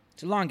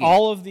it's a long game.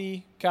 all of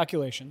the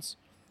calculations.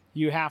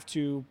 You have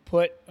to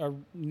put a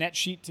net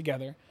sheet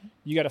together.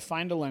 You got to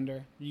find a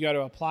lender. You got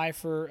to apply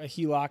for a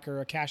HELOC or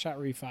a cash out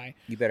refi.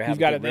 You better have You've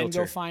got to good then realtor.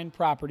 go find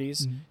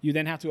properties. You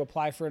then have to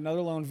apply for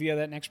another loan via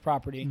that next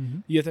property.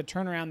 You have to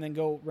turn around and then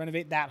go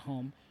renovate that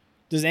home.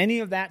 Does any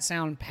of that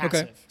sound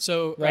passive? okay.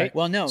 So Right?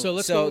 Well, no. So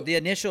let's so go.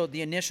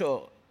 the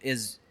initial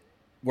is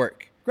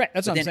work. Right.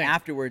 That's But what I'm then saying.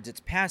 afterwards, it's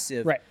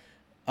passive. Right.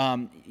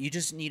 You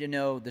just need to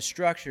know the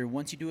structure.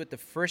 Once you do it the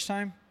first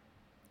time,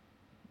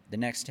 the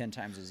next 10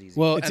 times is easy.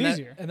 Well, It's and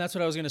easier. and that's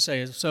what I was going to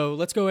say. So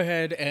let's go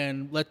ahead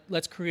and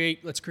let's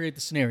create the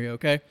scenario.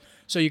 Okay.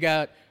 So you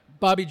got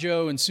Bobby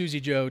Joe and Susie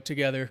Joe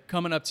together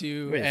coming up to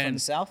you, Wait, from and the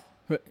South?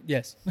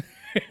 yes,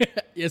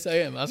 yes, I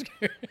am,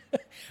 Oscar.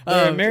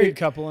 They're a married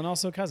couple and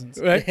also cousins.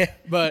 Right?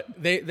 But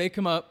they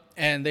come up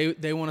and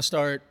they want to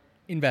start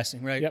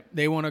investing, right? Yep.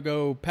 They want to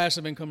go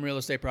passive income real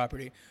estate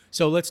property.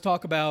 So let's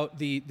talk about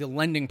the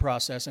lending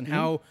process and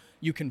how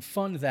you can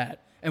fund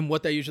that and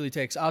what that usually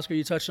takes. Oscar,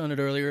 you touched on it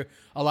earlier.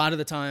 A lot of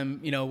the time,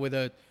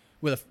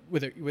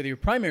 with your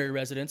primary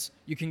residence,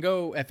 you can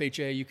go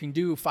FHA, you can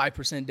do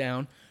 5%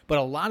 down, but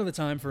a lot of the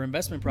time for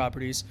investment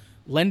properties,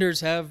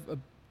 lenders have a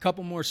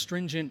couple more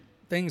stringent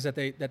things that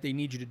they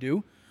need you to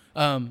do.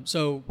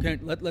 So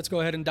let's go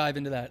ahead and dive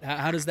into that.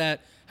 How does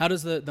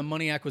the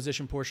money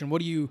acquisition portion,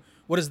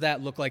 what does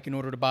that look like in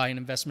order to buy an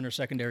investment or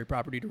secondary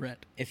property to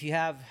rent? If you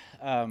have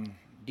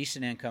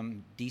decent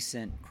income,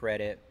 decent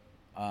credit,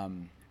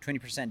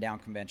 20% down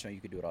conventional,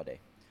 you could do it all day.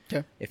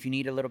 Okay. If you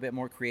need a little bit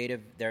more creative,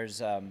 there's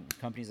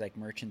companies like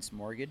Merchants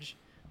Mortgage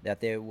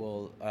that they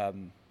will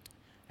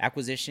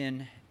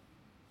acquisition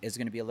is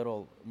going to be a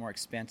little more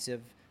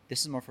expensive.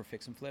 This is more for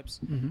fix and flips.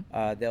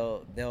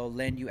 They'll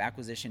lend you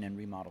acquisition and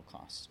remodel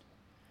cost,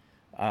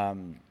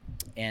 and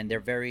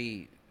they're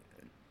very,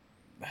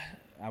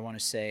 I want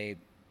to say,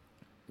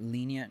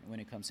 lenient when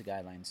it comes to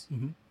guidelines.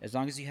 As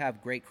long as you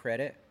have great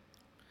credit,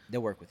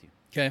 they'll work with you.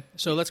 Okay,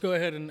 so let's go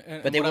ahead and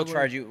But they what I will would-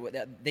 charge you.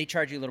 They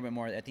charge you a little bit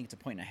more. I think it's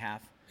 1.5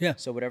 points. Yeah.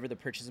 So whatever the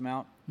purchase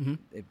amount,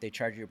 if they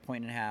charge you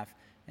 1.5,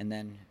 and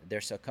then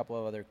there's a couple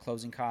of other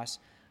closing costs.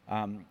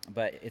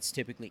 But it's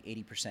typically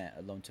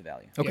 80% loan to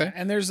value. Okay. Yeah,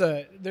 and there's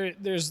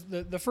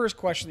the first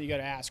question that you got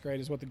to ask, right,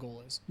 is what the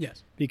goal is.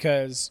 Yes.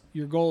 Because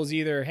your goal is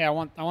either, hey, I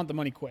want the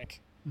money quick,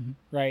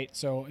 right?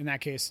 So in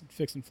that case,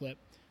 fix and flip.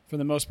 For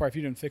the most part, if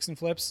you're doing fix and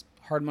flips,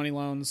 hard money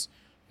loans,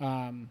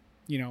 loans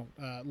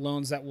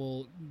that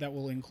will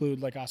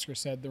include, like Oscar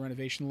said, the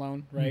renovation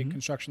loan, right,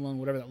 construction loan,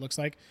 whatever that looks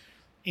like,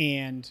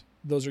 and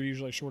those are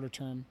usually shorter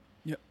term.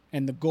 Yep.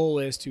 And the goal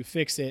is to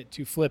fix it,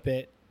 to flip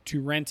it,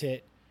 to rent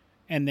it,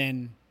 and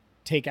then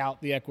take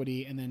out the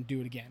equity and then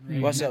do it again.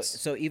 Right? Well,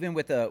 so even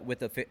with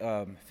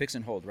a fix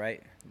and hold,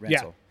 right?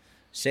 Rental. Yeah.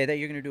 Say that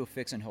you're going to do a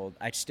fix and hold.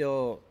 I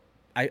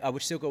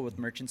would still go with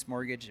merchant's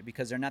mortgage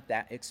because they're not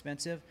that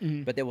expensive,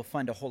 but they will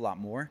fund a whole lot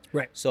more.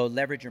 Right. So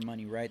leverage your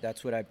money, right?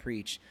 That's what I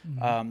preach.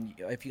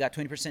 If you got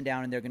 20%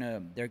 down and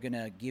they're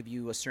gonna give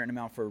you a certain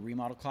amount for a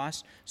remodel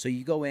cost, so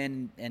you go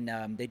in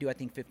and they do, I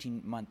think,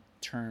 15-month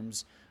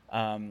terms.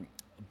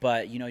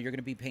 But you're going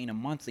to be paying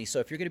them monthly. So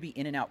if you're going to be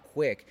in and out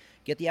quick,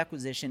 get the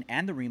acquisition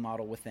and the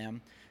remodel with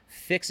them,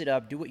 fix it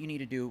up, do what you need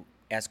to do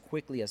as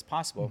quickly as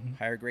possible.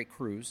 Hire great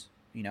crews.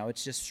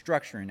 It's just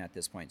structuring at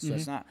this point. So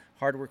it's not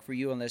hard work for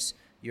you unless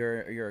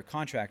you're a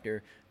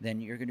contractor. Then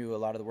you're going to do a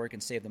lot of the work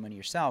and save the money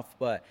yourself.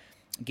 But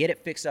get it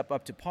fixed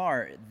up to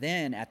par.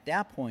 Then at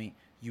that point,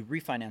 you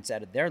refinance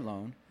out of their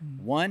loan.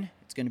 One,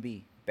 it's going to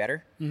be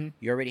better. You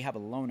already have a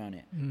loan on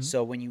it.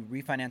 So when you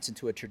refinance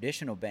into a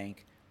traditional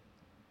bank,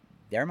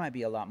 there might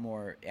be a lot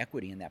more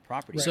equity in that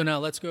property. So now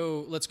let's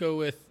go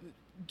with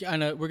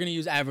we're going to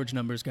use average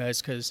numbers,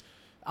 guys, because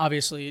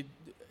obviously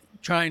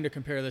trying to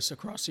compare this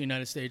across the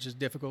United States is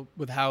difficult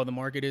with how the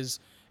market is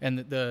and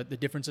the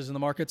differences in the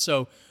market.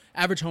 So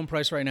average home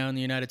price right now in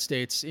the United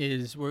States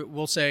is,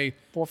 we'll say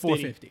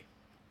 450.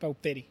 About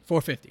 50.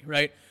 450,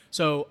 right?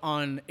 So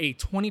on a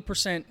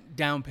 20%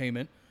 down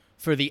payment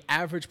for the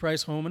average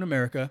price home in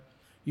America,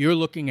 you're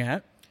looking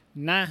at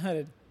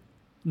 $90,000.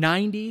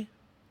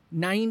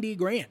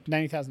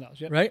 $90,000,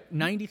 Yep. right?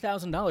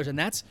 $90,000, and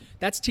that's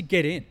to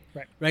get in,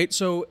 right?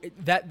 So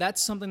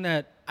that's something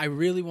that I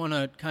really want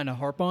to kind of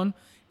harp on.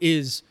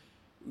 Is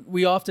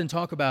we often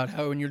talk about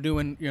how when you're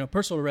doing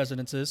personal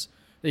residences,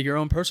 like your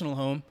own personal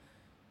home,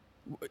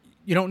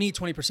 you don't need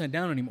 20%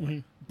 down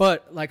anymore.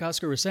 But like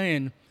Oscar was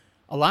saying,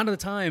 a lot of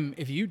the time,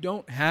 if you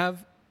don't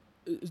have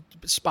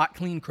spot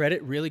clean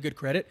credit, really good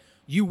credit,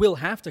 you will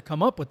have to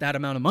come up with that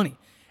amount of money.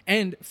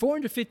 And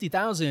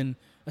 $450,000,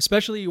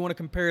 especially you want to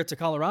compare it to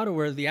Colorado,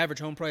 where the average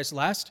home price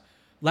last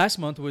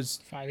month was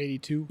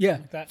 $582. Yeah,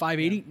 like that.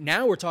 $580. Yeah.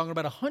 Now we're talking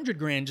about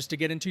 $100,000 just to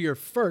get into your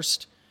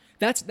first.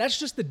 That's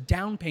just the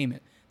down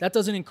payment. That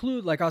doesn't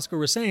include, like Oscar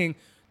was saying,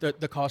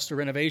 the cost of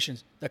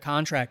renovations, the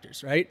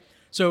contractors, right?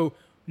 So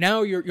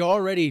now you're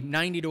already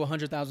 $90,000 to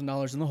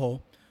 $100,000 in the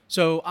hole.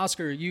 So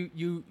Oscar, you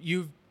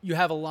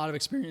have a lot of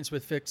experience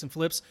with fix and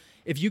flips.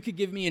 If you could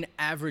give me an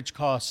average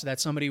cost that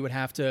somebody would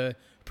have to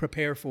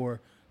prepare for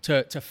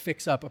to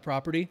fix up a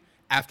property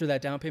after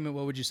that down payment,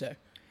 what would you say?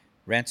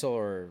 Rental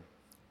or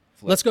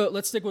flip?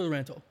 Let's stick with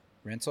rental.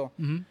 Rental?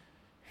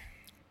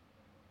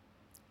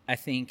 I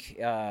think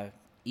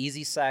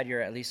easy side,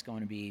 you're at least going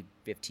to be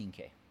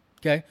 $15K.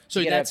 Okay,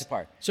 so that's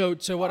par. So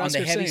what on Oscar's the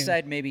heavy saying,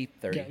 side, maybe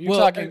 30. Yeah,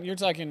 you're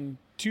talking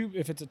two.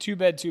 If it's a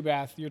 2-bed,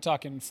 2-bath, you're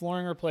talking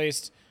flooring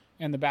replaced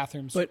and the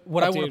bathrooms. But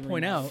what I want updated to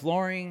point remodel. out,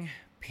 flooring,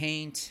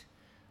 paint,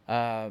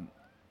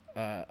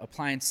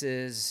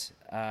 appliances,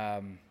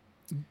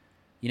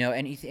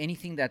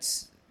 anything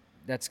that's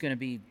going to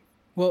be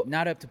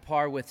not up to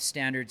par with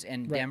standards.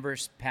 And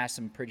Denver's passed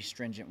some pretty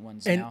stringent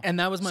ones now. And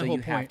that was my whole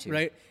point,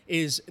 right?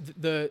 Is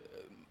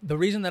the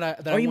reason that I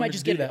you might wanted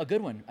just to do get that, a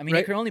good one. I mean,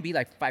 it could only be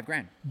like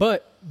 $5,000.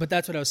 But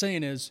that's what I was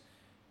saying is,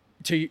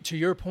 to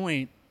your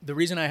point, the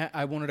reason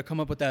I wanted to come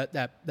up with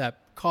that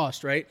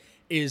cost, right,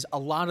 is a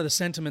lot of the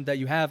sentiment that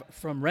you have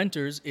from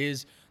renters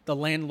is the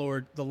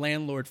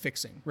landlord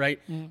fixing, right,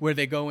 where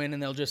they go in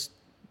and they'll just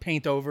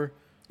paint over,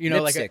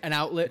 Lipstick. like an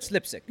outlet. It's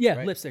lipstick. Yeah,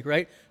 right? lipstick,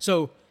 right?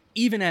 So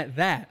even at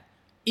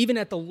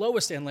the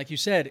lowest end, like you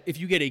said, if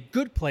you get a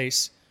good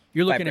place,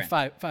 you're looking at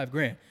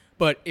 $5,000.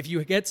 But if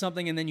you get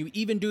something and then you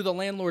even do the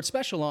landlord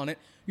special on it,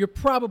 you're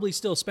probably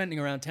still spending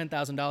around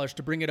 $10,000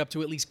 to bring it up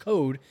to at least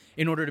code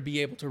in order to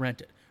be able to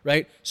rent it,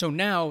 right? So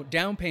now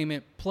down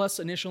payment plus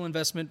initial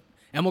investment,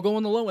 and we'll go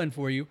on the low end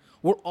for you,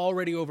 we're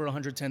already over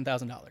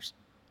 $110,000,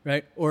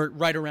 right? Or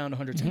right around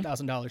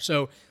 $110,000.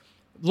 So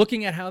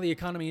looking at how the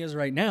economy is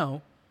right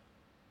now,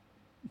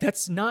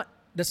 that's not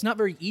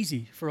very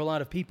easy for a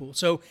lot of people.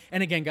 So,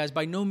 and again, guys,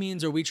 by no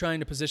means are we trying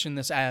to position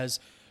this as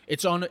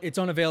it's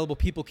unavailable,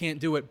 people can't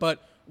do it,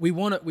 but we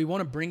want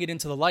to bring it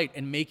into the light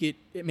and make it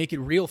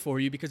real for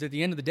you, because at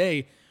the end of the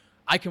day,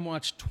 I can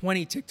watch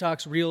 20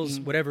 TikToks, Reels,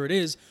 whatever it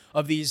is,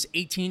 of these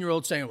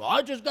 18-year-olds saying, "Well,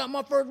 I just got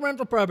my first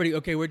rental property."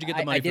 Okay, where'd you get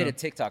the money from? I did a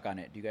TikTok on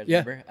it. Do you guys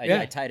remember?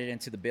 I tied it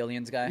into the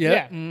Billions guy.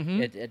 Yeah.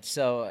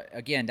 So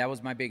again, that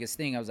was my biggest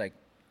thing. I was like,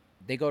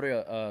 they go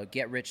to a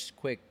get rich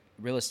quick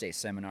real estate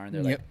seminar, and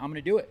they're like, I'm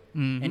going to do it.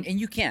 And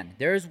you can.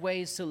 There's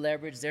ways to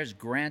leverage. There's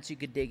grants you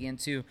could dig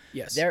into.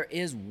 Yes. There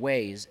is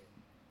ways.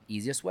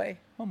 Easiest way,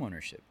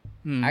 homeownership.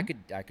 I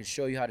could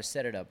show you how to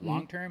set it up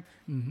long term,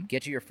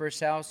 get you your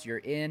first house, you're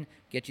in,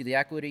 get you the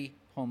equity,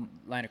 home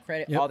line of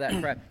credit, all that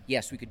crap.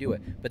 Yes, we could do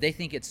it. But they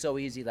think it's so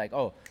easy, like,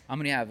 oh, I'm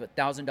going to have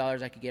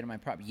 $1,000 I could get in my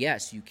property.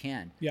 Yes, you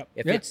can. Yep.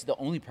 If it's the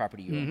only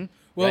property you own.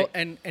 Well,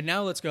 right? and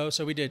now let's go.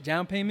 So we did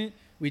down payment,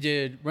 we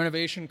did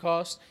renovation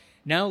costs.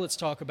 Now let's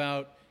talk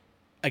about,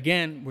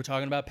 again, we're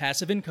talking about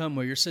passive income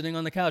where you're sitting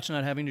on the couch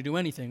not having to do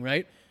anything,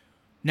 right?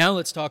 Now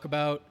let's talk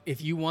about,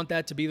 if you want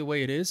that to be the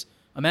way it is,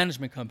 a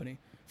management company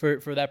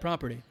for that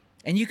property.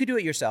 And you could do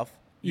it yourself.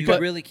 You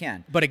really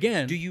can. But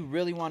again, do you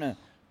really want to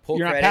pull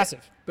You're credit? not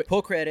passive.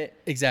 Pull credit.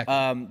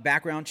 Exactly.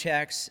 Background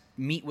checks,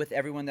 meet with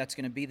everyone that's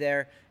going to be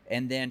there,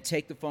 and then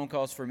take the phone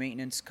calls for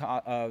maintenance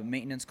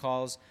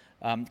calls,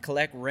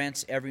 collect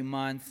rents every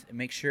month, and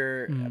make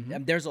sure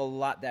there's a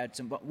lot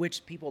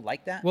which people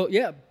like that. Well,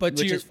 yeah, but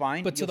which is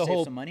fine. But to You'll the save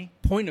whole some money.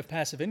 point of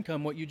passive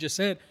income, what you just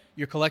said,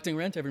 you're collecting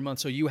rent every month,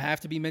 so you have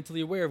to be mentally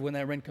aware of when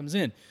that rent comes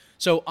in.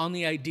 So on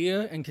the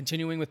idea and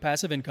continuing with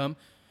passive income,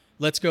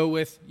 let's go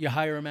with you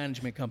hire a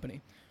management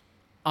company.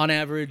 On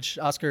average,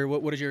 Oscar,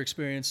 what is your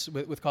experience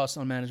with costs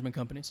on management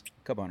companies?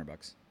 A couple $100.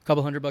 A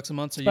couple $100 a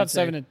month. So About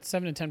 7 to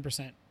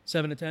 10%.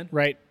 7 to 10.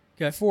 Right.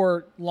 Okay.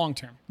 For long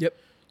term. Yep.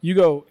 You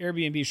go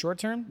Airbnb short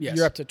term, Yes.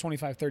 you're up to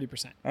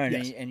 25-30%. All right,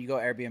 Yes. and you go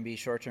Airbnb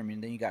short term,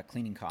 and then you got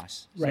cleaning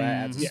costs. So Right.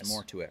 that adds Yes. some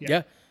more to it.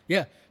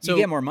 Yeah. So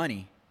You get more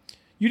money.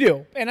 You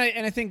do, and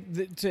I think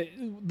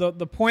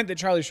the point that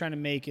Charlie's trying to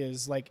make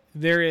is like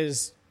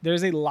there's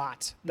a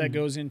lot that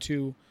goes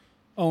into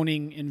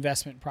owning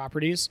investment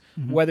properties,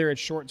 whether it's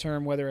short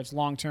term, whether it's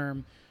long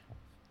term.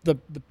 The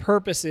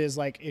purpose is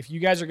like if you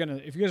guys are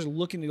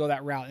looking to go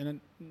that route, and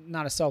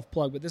not a self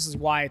plug, but this is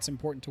why it's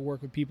important to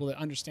work with people that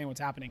understand what's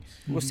happening.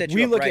 We'll set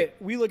you up right.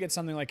 We look at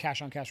something like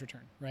cash on cash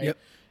return, right? Yep.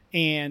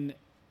 And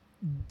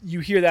you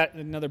hear that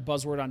another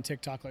buzzword on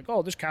TikTok, like,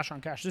 oh, this cash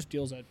on cash, this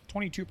deal's a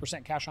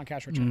 22% cash on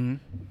cash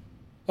return.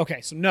 Okay,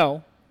 so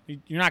no,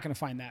 you're not going to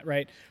find that,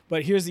 right?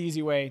 But here's the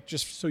easy way,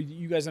 just so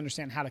you guys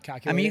understand how to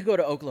calculate. I mean, you it. go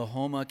to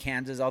Oklahoma,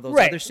 Kansas, all those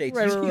Right, other states.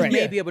 right, You right.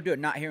 may be able to do it.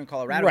 Not here in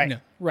Colorado. Right, No.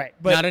 right.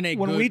 But not in a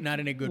when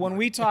good when market.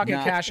 we talk a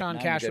Not- cash on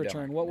not in a cash good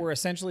return, market. what we're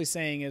essentially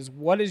saying is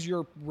what is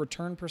your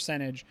return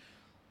percentage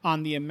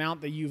on the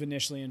amount that you've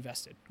initially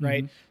invested,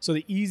 right? So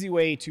the easy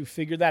way to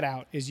figure that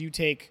out is you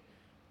take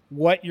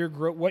what your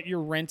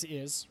rent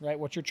is, right?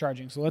 What you're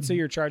charging. So let's say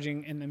you're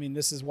charging, and I mean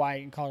this is why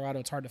in Colorado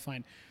it's hard to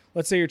find.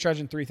 Let's say you're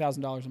charging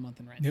 $3,000 a month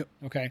in rent. Yep.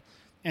 Okay.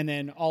 And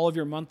then all of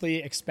your monthly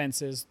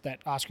expenses that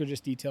Oscar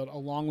just detailed,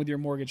 along with your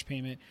mortgage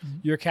payment,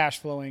 you're cash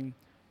flowing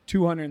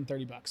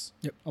 $230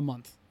 a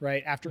month,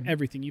 right? After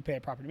everything, you pay a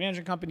property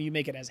management company, you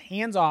make it as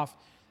hands off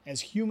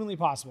as humanly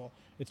possible.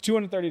 It's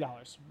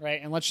 $230,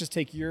 right? And let's just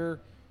take your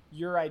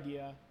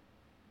idea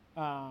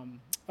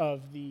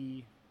of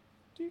the.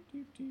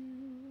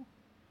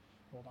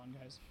 Hold on,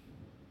 guys.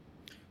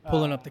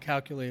 Pulling up the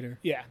calculator.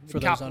 Yeah, For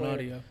those on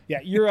audio.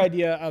 Yeah, your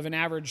idea of an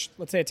average,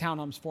 let's say a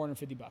townhome's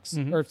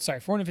 $450, or sorry,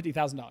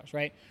 $450,000,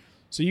 right?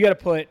 So you got to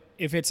put,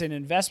 if it's an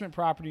investment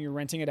property, you're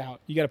renting it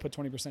out, you got to put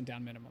 20%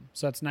 down minimum.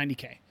 So that's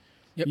 $90K.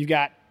 Yep. You've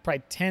got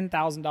probably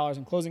 $10,000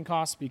 in closing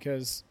costs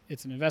because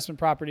it's an investment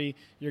property.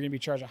 You're going to be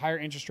charged a higher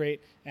interest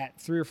rate at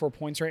 3 or 4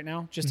 points right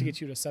now, just to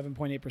get you to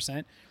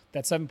 7.8%.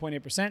 That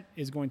 7.8%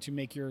 is going to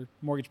make your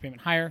mortgage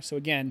payment higher. So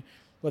again,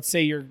 let's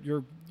say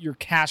you're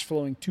cash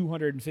flowing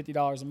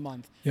 $250 a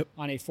month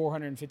on a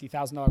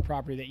 $450,000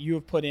 property that you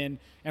have put in,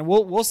 and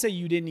we'll say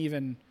you didn't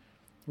even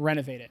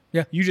renovate it.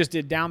 Yeah. You just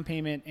did down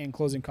payment and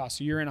closing costs.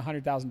 So you're in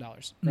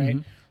 $100,000, right?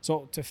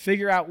 So to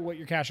figure out what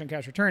your cash on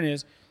cash return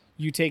is,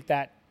 you take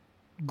that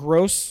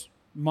gross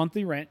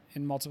monthly rent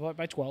and multiply it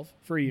by 12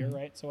 for a year,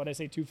 right? So what did I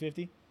say,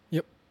 250?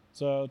 Yep.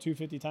 So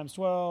 250 times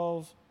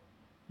 12,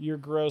 you're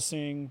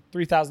grossing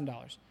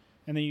 $3,000.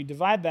 And then you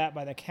divide that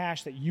by the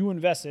cash that you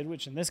invested,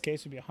 which in this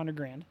case would be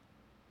 $100,000.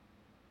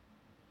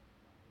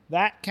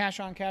 That cash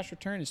on cash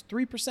return is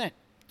 3%.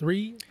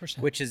 3%.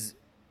 Which is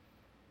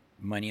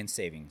money and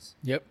savings.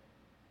 Yep.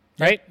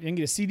 Right? You can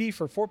get a CD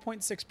for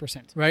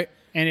 4.6%. Right.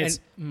 And it's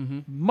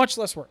much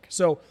less work.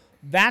 So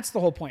that's the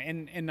whole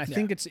point. And I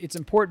think it's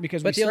important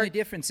because But the only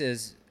difference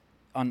is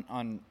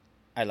on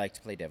I like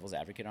to play devil's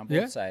advocate on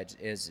both sides,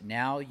 is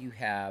now you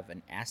have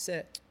an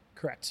asset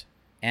correct.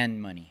 and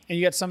money. And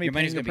you got somebody Your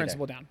paying money's the gonna be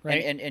principal there. down,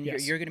 right? And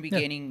Yes. you're going to be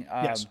gaining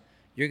Yes.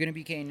 you're going to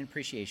be gaining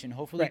appreciation,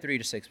 hopefully Right. 3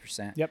 to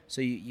 6%. Yep.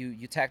 So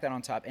you tack that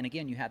on top, and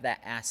again, you have that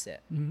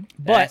asset. That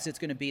But asset's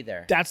going to be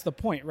there. That's the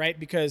point, right?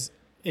 Because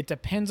it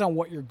depends on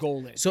what your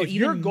goal is. So if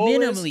your even goal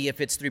minimally, if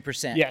it's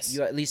 3%, Yes.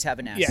 you at least have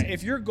an asset. yeah,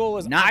 if your goal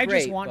is Not I great,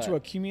 just want to but-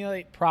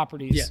 accumulate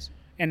properties Yes.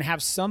 and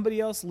have somebody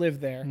else live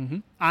there,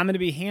 I'm going to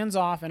be hands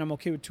off and I'm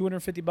okay with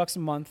 $250 a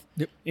month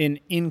in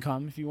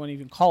income, if you want to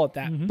even call it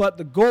that. But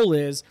the goal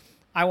is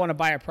I want to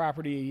buy a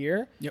property a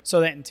year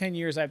so that in 10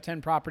 years I have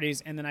 10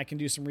 properties and then I can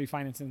do some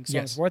refinancing and so on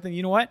and so forth. And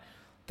you know what?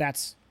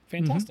 That's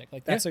fantastic.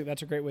 Like that's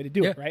a great way to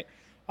do it, right?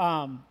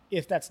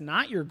 If that's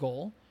not your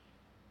goal,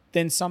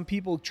 then some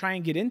people try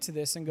and get into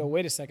this and go,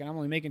 wait a second, I'm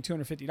only making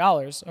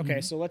 $250.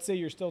 Okay, so let's say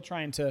you're still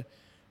trying to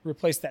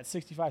replace that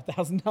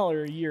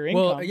 $65,000 a year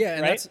income. Well, yeah,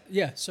 and right?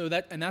 So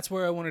that's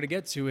where I wanted to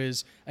get to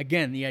is,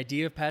 again, the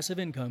idea of passive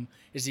income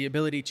is the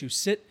ability to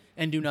sit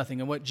and do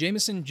nothing. And what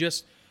Jameson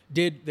just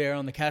did there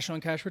on the cash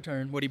on cash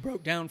return, what he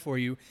broke down for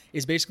you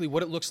is basically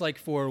what it looks like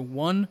for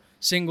one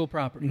single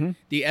property.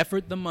 The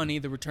effort, the money,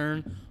 the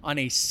return on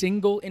a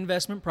single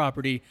investment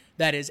property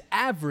that is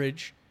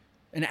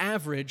an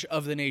average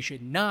of the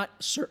nation, not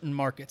certain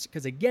markets.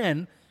 Because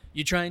again,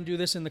 you try and do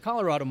this in the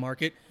Colorado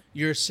market,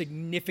 you're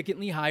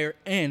significantly higher.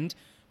 And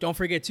don't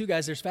forget too,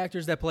 guys, there's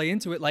factors that play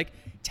into it like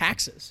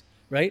taxes,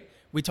 right?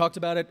 We talked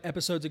about it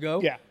episodes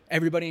ago. Yeah.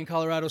 Everybody in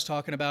Colorado is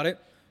talking about it.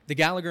 The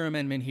Gallagher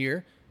Amendment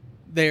here,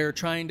 they're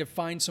trying to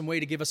find some way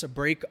to give us a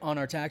break on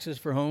our taxes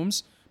for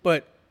homes,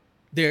 but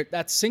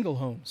that's single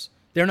homes.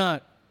 They're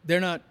not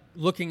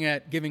looking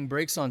at giving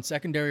breaks on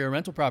secondary or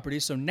rental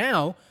properties. So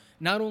now,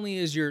 not only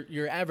is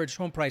your average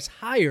home price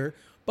higher,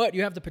 but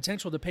you have the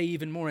potential to pay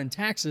even more in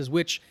taxes,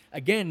 which,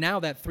 again, now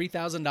that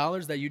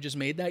 $3,000 that you just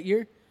made that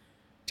year,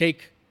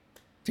 take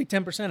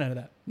 10% out of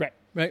that.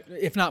 Right?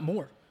 If not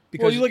more.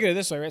 Because well, you look at it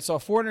this way, right? So a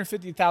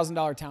 $450,000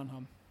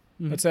 townhome,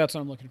 let's say that's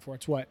what I'm looking for.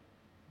 It's what?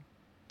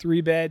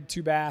 3-bed,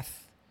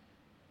 2-bath,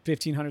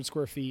 1,500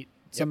 square feet,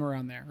 somewhere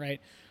around there, right?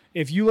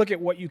 If you look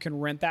at what you can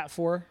rent that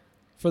for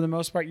the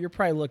most part, you're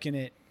probably looking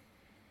at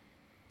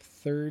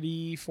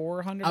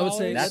 $3,400. I would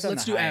say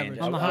let's do average.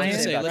 On the high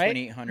end,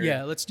 right?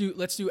 Yeah, let's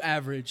do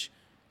average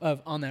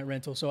on that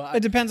rental. So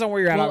it depends on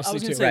where you're at, obviously, I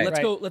was gonna too.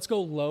 say, right? let's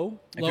go low.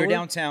 If you're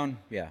downtown,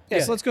 yeah.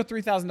 So let's go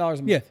 $3,000 a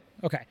month. Yeah.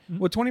 Okay.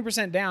 With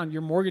 20% down,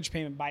 your mortgage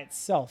payment by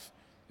itself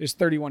is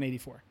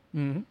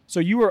 $3,184. So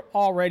you were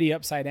already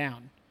upside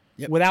down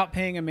without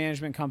paying a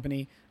management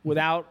company,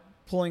 without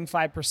pulling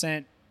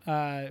 5%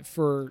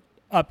 for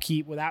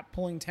upkeep, without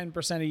pulling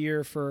 10% a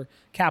year for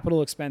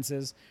capital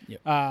expenses,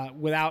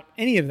 without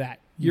any of that.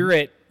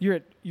 You're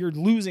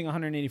losing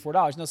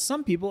 $184. Now,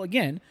 some people,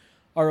 again,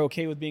 are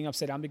okay with being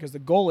upside down because the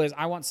goal is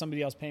I want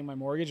somebody else paying my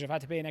mortgage. If I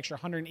have to pay an extra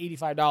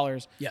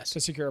 $185 to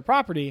secure a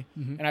property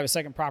and I have a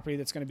second property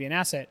that's going to be an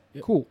asset,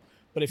 cool.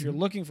 But if you're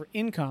looking for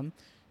income,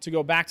 to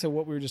go back to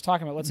what we were just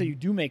talking about, let's say you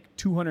do make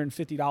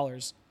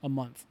 $250 a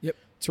month.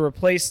 To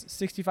replace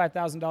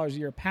 $65,000 a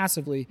year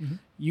passively,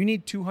 you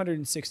need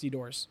 260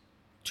 doors.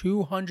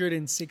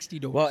 260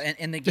 doors. Well,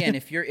 and again,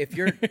 if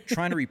you're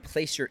trying to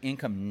replace your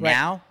income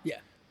now,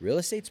 real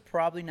estate's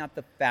probably not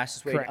the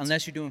fastest way,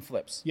 unless you're doing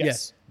flips.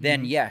 Yes.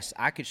 Then yes,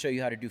 I could show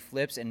you how to do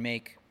flips and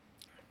make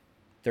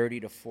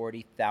 $30,000 to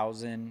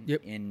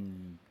 $40,000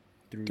 in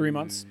 3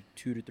 months,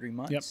 2 to 3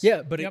 months.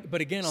 Yeah, but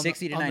again, on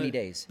 60 to 90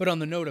 days. But on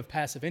the note of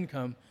passive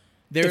income,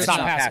 it's not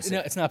passive. No,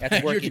 it's not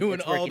passive. You're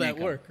doing all that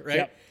work,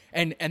 right?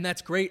 And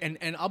that's great.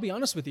 And I'll be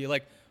honest with you,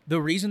 like the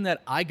reason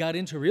that I got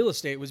into real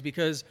estate was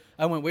because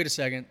I went, wait a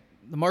second,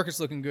 the market's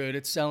looking good,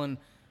 it's selling.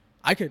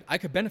 I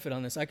could benefit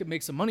on this. I could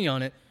make some money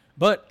on it.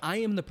 But I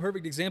am the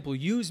perfect example.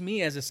 Use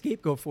me as a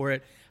scapegoat for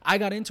it. I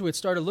got into it,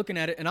 started looking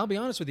at it, and I'll be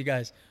honest with you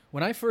guys.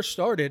 When I first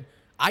started,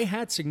 I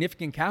had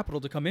significant capital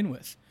to come in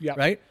with,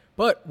 right?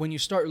 But when you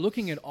start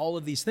looking at all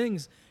of these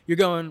things, you're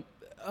going,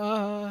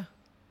 I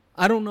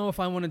don't know if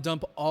I want to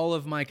dump all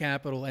of my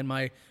capital and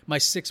my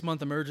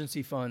 6-month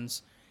emergency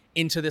funds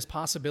into this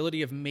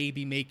possibility of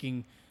maybe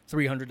making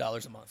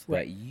 $300 a month.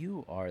 Right.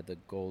 You are the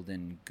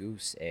golden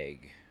goose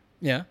egg.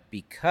 Yeah.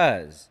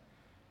 Because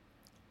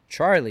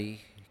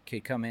Charlie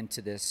could come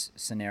into this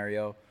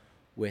scenario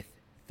with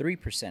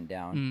 3%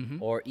 down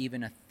or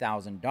even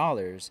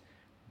 $1,000,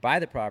 buy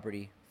the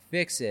property,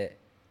 fix it,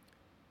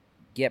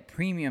 get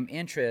premium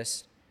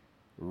interest,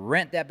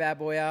 rent that bad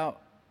boy out.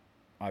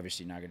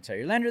 Obviously, not going to tell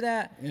your lender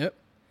that.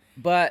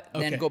 But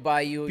then go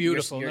buy you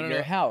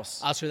your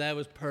house. Oscar, that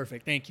was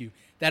perfect. Thank you.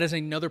 That is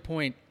another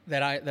point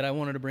that I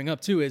wanted to bring up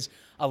too. Is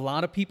a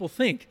lot of people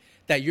think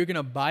that you're going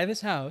to buy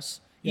this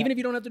house, even if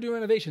you don't have to do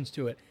renovations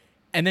to it,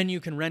 and then you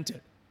can rent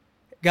it.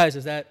 Guys,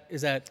 is that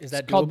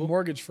doable? Called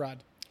mortgage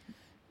fraud.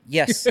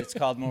 Yes, it's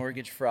called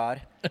mortgage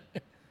fraud.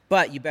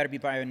 But you better be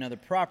buying another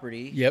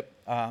property.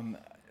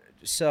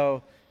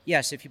 So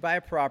yes, if you buy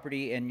a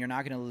property and you're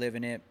not going to live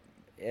in it,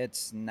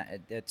 it's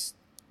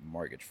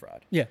mortgage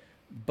fraud.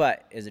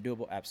 But is it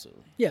doable?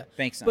 Absolutely.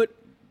 Banks not.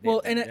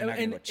 But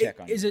check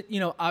on is it,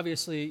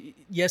 obviously,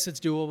 yes, it's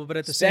doable, but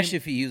at the especially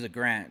if you use a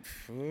grant.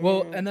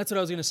 Well, and that's what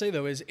I was going to say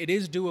though, is it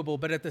is doable,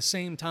 but at the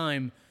same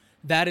time,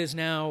 that is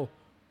now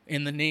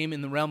in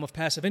the realm of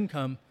passive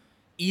income.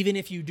 Even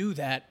if you do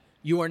that,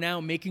 you are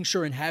now making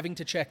sure and having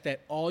to check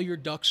that all your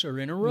ducks are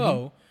in a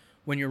row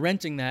when you're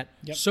renting that,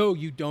 so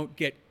you don't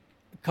get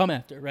come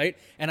after, right?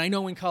 And I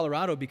know in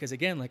Colorado, because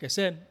again, like I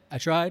said,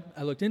 I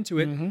looked into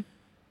it.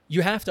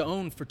 You have to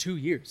own for 2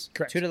 years.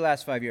 Correct. 2 to the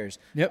last 5 years.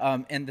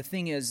 And the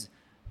thing is,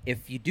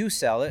 if you do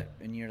sell it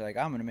and you're like,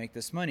 I'm going to make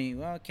this money,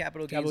 well,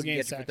 capital gains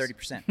get you for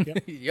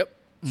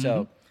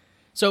 30%.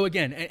 So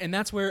again, and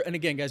that's where, and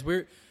again, guys,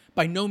 we're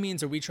by no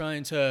means are we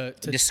trying to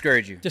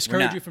discourage you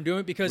from doing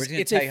it, because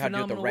it's a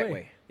phenomenal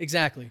way.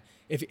 Exactly.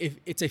 If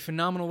it's a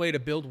phenomenal way to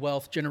build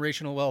wealth,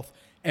 generational wealth,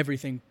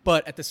 everything.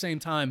 But at the same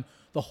time,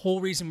 the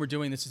whole reason we're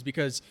doing this is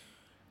because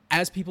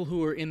as people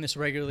who are in this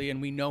regularly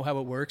and we know how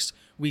it works,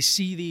 we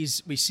see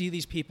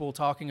these people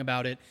talking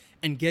about it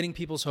and getting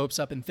people's hopes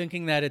up and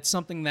thinking that it's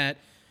something that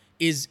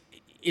is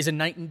a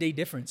night and day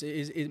difference.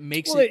 It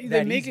makes it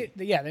that easy.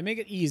 They make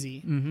it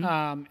easy. And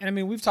I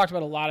mean, we've talked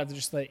about a lot of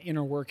just the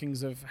inner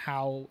workings of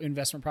how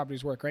investment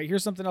properties work, right?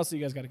 Here's something else that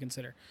you guys got to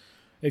consider.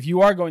 If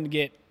you are going to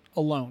get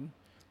a loan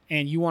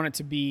and you want it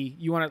to be,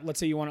 let's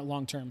say you want it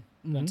long-term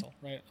rental,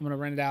 right? I'm going to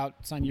rent it out,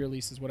 sign year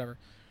leases, whatever.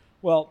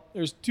 Well,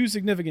 there's two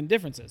significant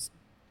differences.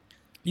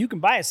 You can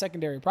buy a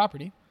secondary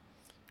property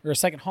or a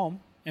second home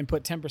and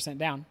put 10%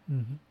 down,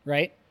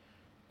 right?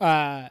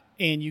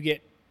 And you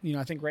get,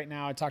 I think right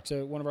now I talked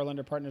to one of our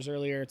lender partners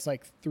earlier. It's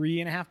like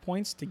 3.5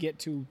 points to get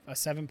to a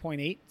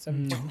 7.8,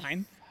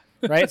 7.9,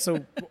 right?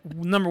 So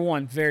number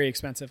one, very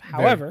expensive.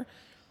 However,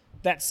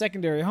 that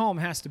secondary home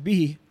has to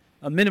be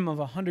a minimum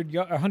of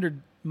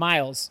 100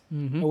 miles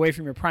away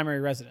from your primary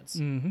residence,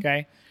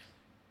 okay?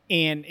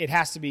 And it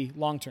has to be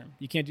long-term.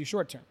 You can't do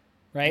short-term.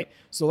 Right? Yep.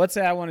 So let's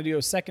say I want to do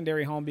a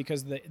secondary home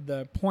because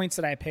the points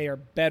that I pay are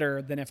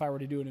better than if I were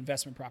to do an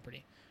investment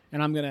property.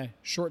 And I'm going to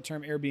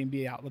short-term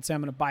Airbnb out. Let's say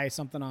I'm going to buy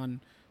something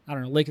on, I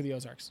don't know, Lake of the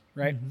Ozarks,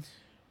 right?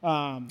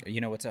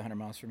 You know what's 100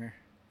 miles from here?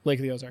 Lake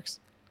of the Ozarks.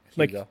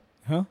 Hugo.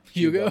 Huh?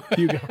 Hugo.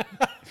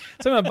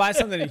 So I'm going to buy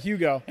something in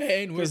Hugo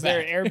because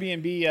their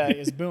Airbnb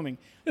is booming.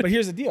 But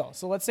here's the deal.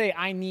 So let's say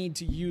I need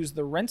to use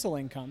the rental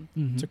income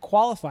to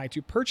qualify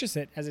to purchase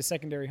it as a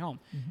secondary home.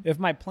 If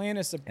my plan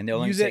is to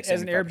use it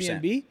as an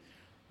Airbnb,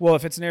 well,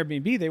 if it's an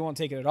Airbnb, they won't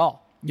take it at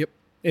all. Yep.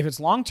 If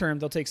it's long-term,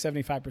 they'll take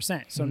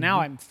 75%. So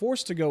now I'm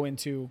forced to go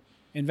into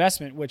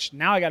investment, which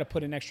now I got to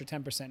put an extra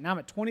 10%. Now I'm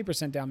at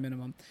 20% down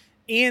minimum,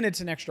 and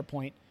it's an extra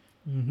point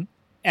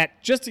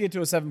at just to get to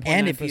a 7.9%.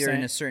 And if you're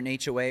in a certain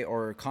HOA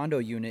or condo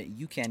unit,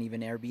 you can't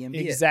even Airbnb it.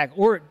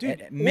 Exactly. Or,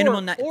 dude, at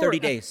minimum 30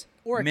 days.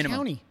 Or minimum. A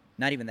county.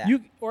 Not even that.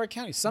 Or a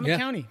county. Summit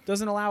County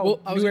doesn't allow new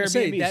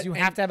Airbnbs. You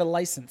have to have a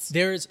license.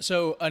 There's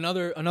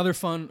another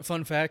fun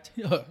fact.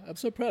 I'm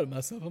so proud of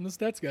myself. I'm the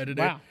stats guy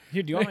today. Wow.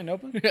 Here, do you want my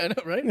notebook? Yeah, I know,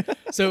 right?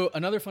 So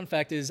another fun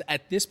fact is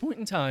at this point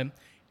in time,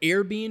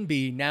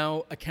 Airbnb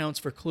now accounts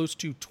for close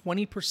to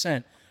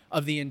 20%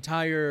 of the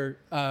entire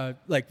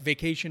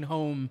vacation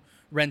home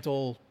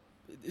rental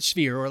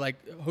sphere, or like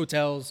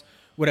hotels,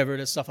 whatever it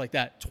is, stuff like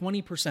that.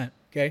 20%.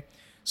 Okay.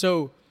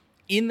 So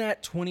in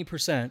that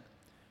 20%,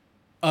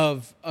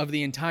 of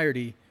the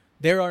entirety,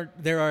 there are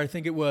I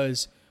think it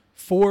was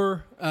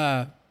 4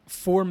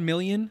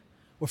 million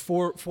or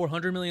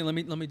 400 million.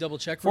 Let me double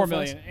check. 4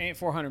 million ain't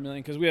 400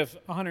 million because we have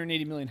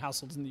 180 million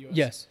households in the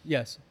U.S.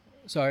 Yes.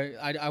 Sorry,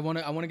 I want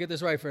to get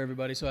this right for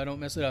everybody so I don't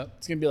mess it up.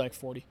 It's gonna be like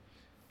 40.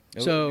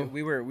 So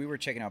we were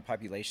checking out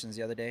populations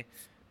the other day.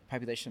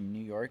 Population of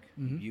New York,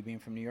 you being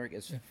from New York,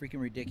 is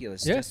freaking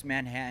ridiculous. Yeah. Just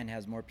Manhattan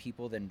has more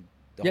people than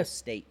the whole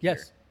state.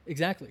 Yes. Here.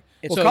 Exactly.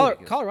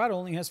 Colorado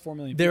only has 4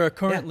 million people. There are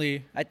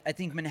currently... Yeah. I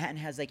think Manhattan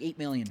has like 8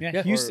 million.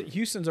 Yeah.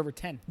 Houston's over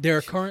 10. There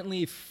are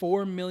currently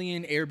 4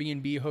 million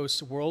Airbnb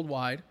hosts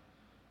worldwide.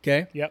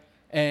 Okay? Yep.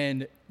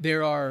 And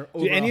there are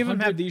over Do any of them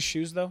have these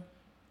shoes, though?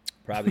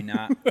 Probably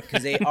not,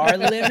 because they are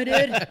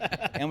limited,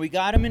 and we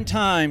got them in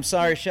time.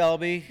 Sorry,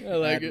 Shelby.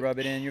 I had to rub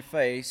it in your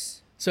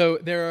face. So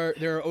there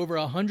are over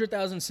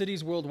 100,000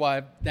 cities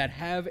worldwide that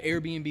have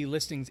Airbnb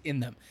listings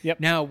in them. Yep.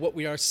 Now, what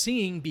we are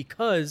seeing,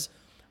 because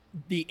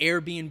the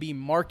Airbnb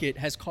market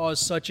has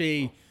caused such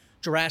a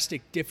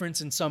drastic difference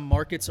in some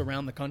markets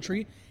around the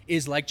country,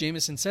 is, like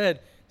Jameson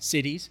said,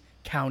 cities,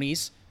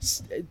 counties,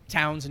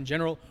 towns in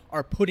general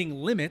are putting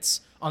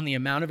limits on the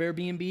amount of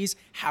Airbnbs,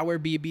 how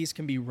Airbnbs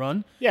can be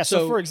run. Yeah.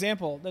 So for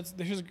example,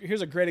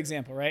 here's a great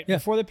example, right? Yeah.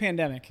 Before the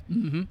pandemic,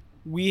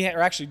 we had,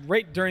 or actually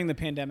right during the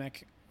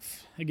pandemic,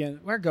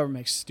 again, our government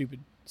makes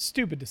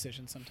stupid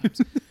decisions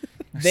sometimes.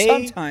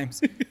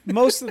 Sometimes.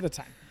 Most of the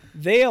time.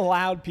 They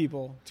allowed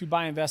people to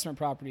buy investment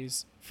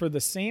properties for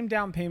the same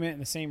down payment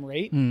and the same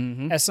rate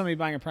as somebody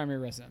buying a primary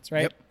residence,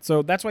 right? Yep.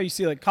 So that's why you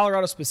see, like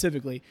Colorado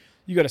specifically,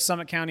 you go to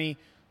Summit County,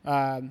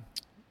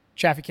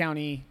 Chaffee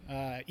County,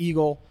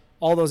 Eagle,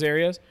 all those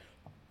areas.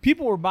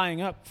 People were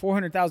buying up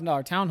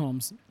 $400,000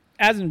 townhomes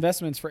as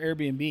investments for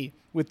Airbnb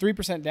with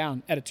 3%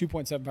 down at a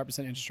 2.75%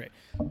 interest rate.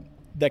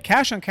 The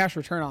cash-on-cash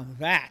return on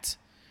that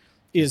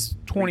is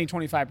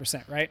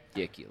 25%, right?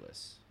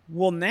 Ridiculous.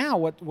 Well, now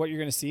what you're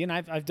going to see, and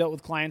I've dealt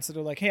with clients that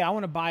are like, hey, I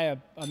want to buy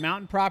a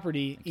mountain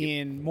property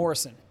in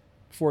Morrison,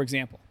 for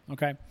example.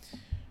 Okay.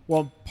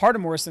 Well, part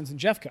of Morrison's in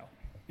Jeffco,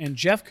 and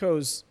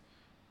Jeffco's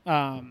their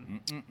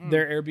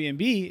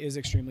Airbnb is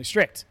extremely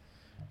strict.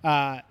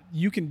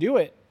 You can do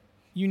it.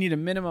 You need a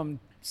minimum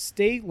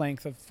stay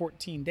length of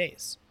 14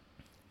 days.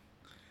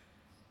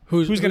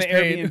 Who's going to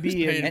Airbnb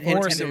in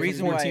Morrison for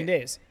 14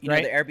 days? You know,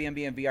 the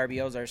Airbnb and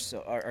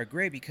VRBOs are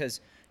great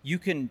because you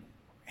can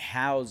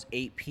house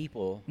 8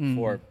 people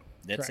for,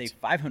 let's say,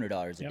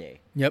 $500 a day.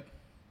 Yep.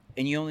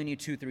 And you only need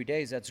 2-3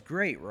 days. That's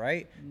great,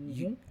 right?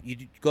 You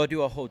go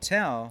to a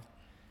hotel,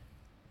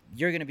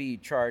 you're going to be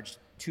charged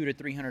 $200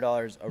 to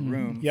 $300 a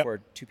room for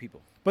 2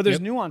 people. But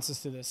there's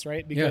nuances to this,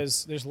 right?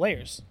 Because there's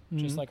layers,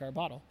 just like our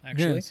bottle,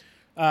 actually.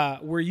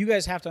 where you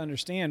guys have to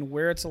understand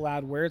where it's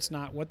allowed, where it's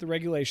not, what the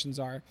regulations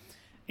are.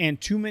 And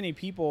too many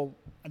people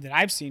that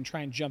I've seen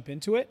try and jump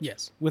into it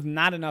with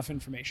not enough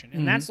information.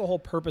 And that's the whole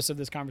purpose of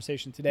this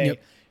conversation today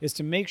is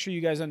to make sure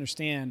you guys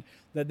understand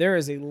that there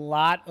is a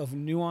lot of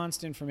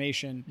nuanced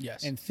information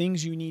and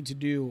things you need to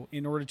do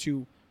in order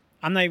to,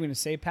 I'm not even going to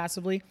say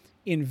passively,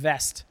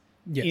 invest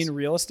in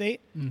real estate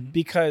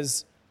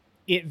because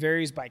it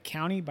varies by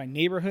county, by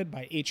neighborhood,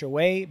 by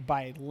HOA,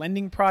 by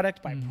lending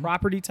product, by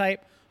property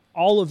type.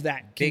 All of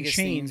that can Biggest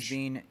change. things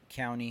being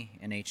county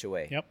and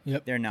HOA.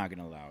 Yep. They're not going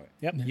to allow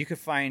it. You could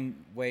find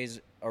ways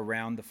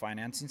around the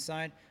financing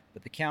side,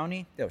 but the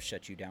county, they'll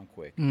shut you down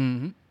quick.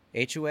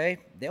 HOA,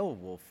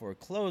 will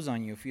foreclose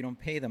on you if you don't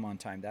pay them on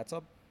time. That's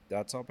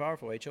how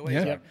powerful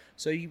HOAs are.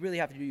 So you really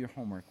have to do your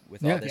homework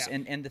with all this.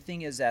 And the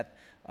thing is that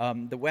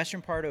the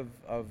western part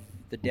of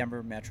the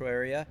Denver metro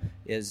area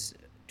is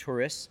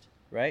tourist,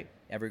 right?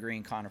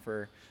 Evergreen,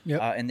 conifer.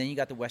 And then you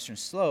got the western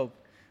slope,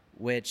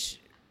 which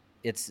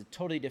it's a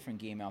totally different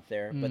game out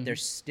there, but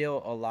there's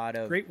still a lot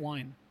of great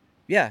wine.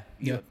 You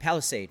know,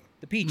 Palisade,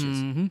 the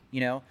peaches, you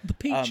know, the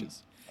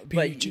peaches.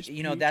 But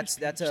you know, that's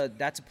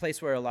a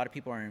place where a lot of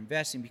people are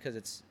investing because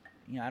it's,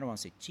 you know, I don't want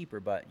to say cheaper,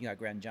 but you got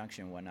Grand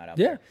Junction and whatnot out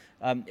there.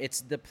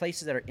 It's the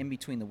places that are in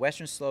between the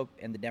western slope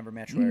and the Denver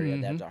metro area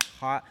that's a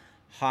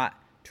hot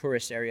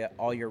tourist area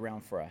all year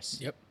round for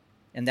us.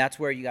 And that's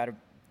where you got to.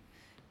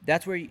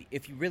 That's where,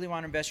 if you really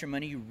want to invest your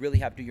money, you really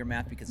have to do your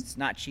math because it's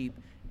not cheap.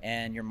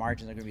 And your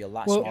margins are going to be a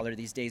lot smaller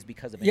these days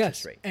because of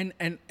interest rate. And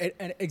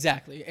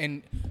exactly.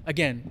 And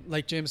again,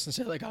 like Jameson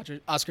said, like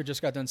Oscar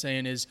just got done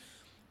saying, is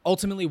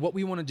ultimately what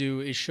we want to do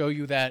is show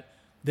you that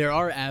there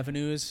are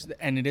avenues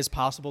and it is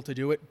possible to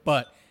do it,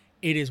 but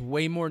it is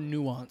way more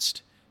nuanced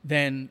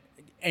than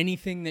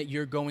anything that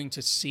you're going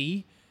to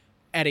see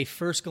at a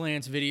first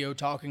glance video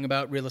talking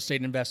about real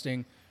estate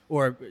investing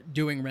or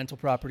doing rental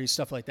properties,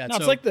 stuff like that. No,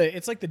 so,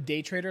 it's like the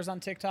day traders on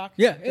TikTok.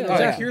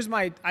 Here's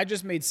I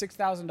just made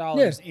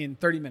 $6,000 in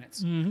 30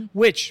 minutes,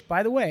 which,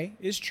 by the way,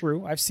 is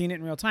true. I've seen it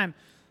in real time,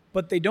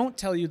 but they don't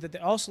tell you that they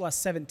also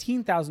lost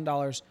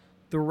 $17,000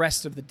 the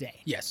rest of the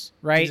day.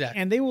 Right.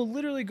 Exactly. And they will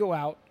literally go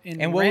out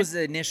and what was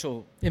the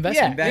initial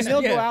investment? And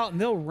they'll go out and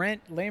they'll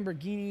rent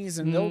Lamborghinis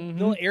and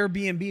they'll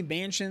Airbnb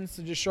mansions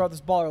to just show out this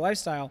baller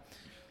lifestyle.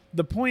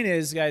 The point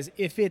is, guys,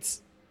 if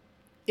it's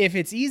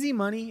easy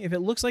money, if it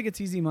looks like it's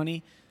easy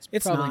money,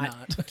 it's probably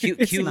not. Cute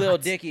little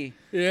Dickie.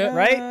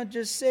 Right?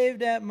 Just save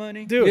that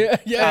money. Dude,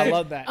 I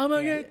love that. I'm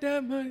going to get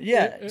that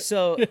money.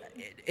 So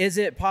is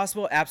it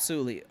possible?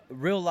 Absolutely.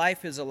 Real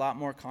life is a lot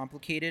more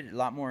complicated, a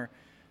lot more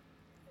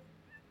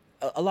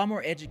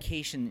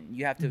education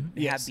you have to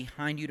have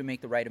behind you to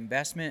make the right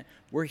investment.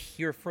 We're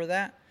here for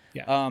that.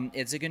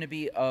 Is it going to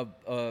be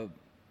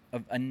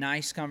a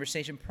nice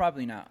conversation?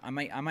 Probably not. I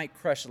might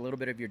crush a little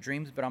bit of your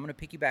dreams, but I'm going to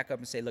pick you back up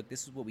and say, look,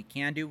 this is what we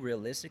can do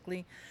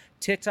realistically.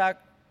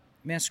 TikTok,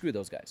 man, screw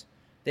those guys.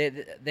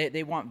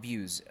 They want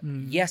views.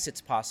 Yes,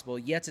 it's possible.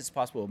 Yes, it's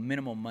possible.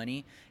 Minimal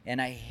money.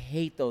 And I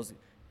hate those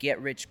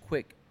get rich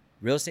quick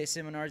real estate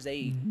seminars. If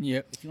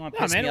you want to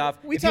piss me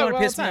off, we talk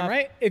about all the time,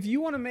 right?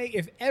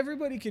 If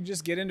everybody could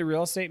just get into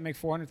real estate and make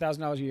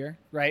 $400,000 a year,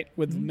 right,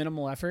 with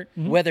minimal effort,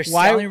 whether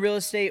selling real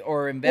estate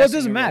or investing, well, it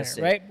doesn't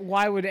matter, right?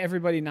 Why would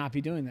everybody not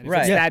be doing that? If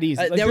it's that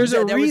easy. There was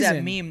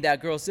that meme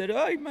that girl said,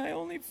 "Oh, my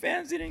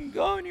OnlyFans didn't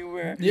go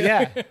anywhere.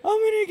 I'm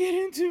gonna get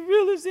into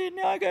real estate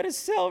now. I gotta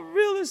sell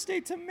real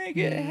estate to make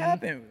it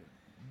happen."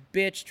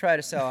 Bitch, try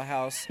to sell a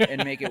house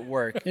and make it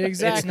work.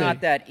 Exactly. It's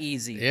not that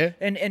easy.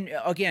 And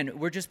again,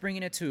 we're just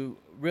bringing it to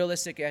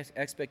realistic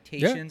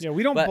expectations.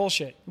 We don't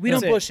bullshit. We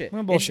don't bullshit.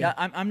 bullshit.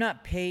 I'm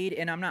not paid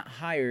and I'm not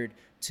hired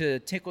to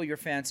tickle your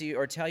fancy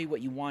or tell you what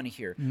you want to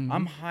hear.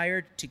 I'm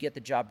hired to get the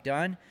job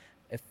done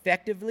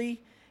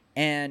effectively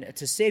and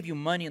to save you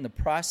money in the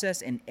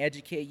process and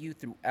educate you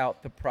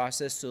throughout the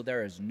process so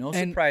there is no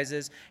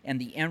surprises and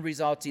the end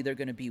result's either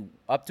going to be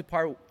up to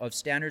par of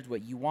standards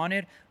what you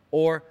wanted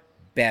or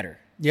better.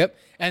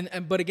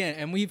 But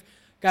again, we've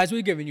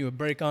given you a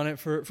break on it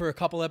for a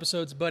couple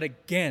episodes, but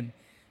again,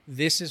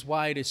 this is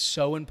why it is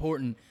so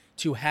important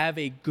to have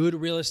a good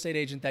real estate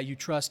agent that you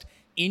trust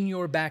in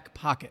your back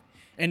pocket.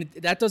 And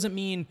that doesn't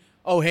mean,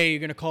 oh, hey, you're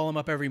going to call them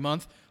up every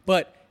month,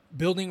 but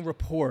building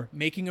rapport,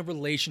 making a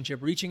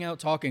relationship, reaching out,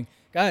 talking.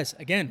 Guys,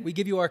 again, we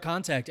give you our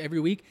contact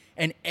every week,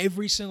 and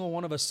every single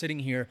one of us sitting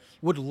here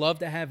would love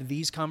to have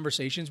these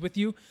conversations with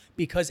you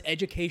because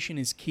education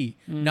is key.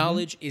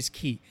 Knowledge is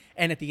key.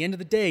 And at the end of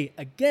the day,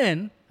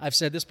 again, we've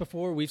said this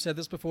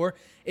before,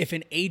 if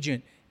an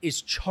agent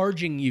is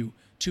charging you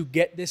to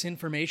get this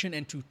information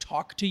and to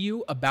talk to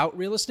you about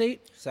real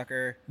estate,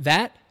 sucker,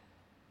 that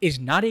is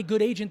not a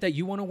good agent that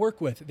you want to work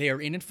with. They are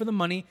in it for the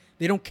money.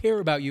 They don't care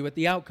about you at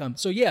the outcome.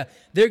 So yeah,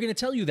 they're going to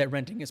tell you that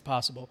renting is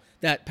possible,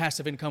 that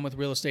passive income with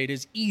real estate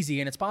is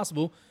easy and it's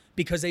possible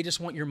because they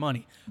just want your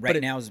money.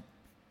 Right now is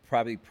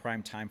probably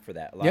prime time for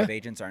that. A lot of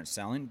agents aren't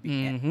selling.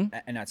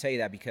 And I'll tell you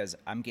that because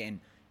I'm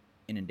getting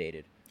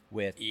inundated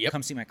with,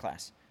 come see my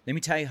class. Let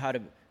me tell you how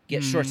to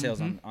get short sales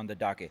on the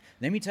docket.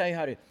 Let me tell you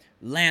how to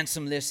land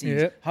some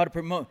listings, how to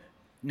promote.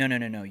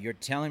 No. You're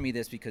telling me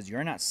this because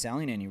you're not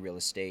selling any real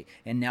estate,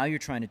 and now you're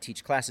trying to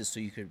teach classes so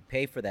you could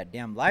pay for that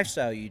damn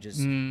lifestyle you just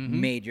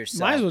made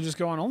yourself. Might as well just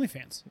go on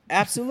OnlyFans.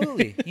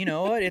 Absolutely. You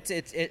know what?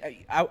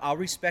 I'll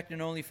respect an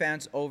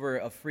OnlyFans over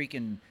a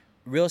freaking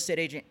real estate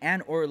agent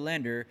and or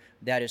lender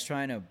that is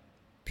trying to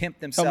pimp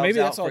themselves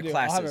out for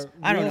classes.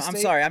 I don't know. I'm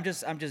sorry. I'm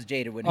just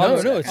jaded with no,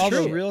 it's I'll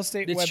true. have a real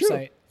estate It's website.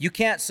 true. You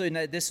can't. So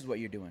this is what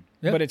you're doing.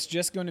 Yeah. But it's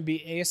just going to be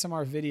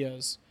ASMR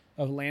videos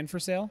of land for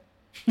sale,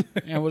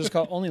 and we'll just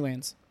call it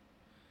OnlyLands.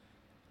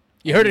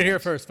 You heard it here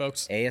first,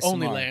 folks. ASMR.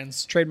 Only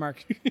lands.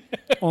 Trademark.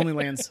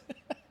 OnlyLands.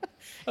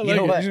 You know There's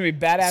what? going to be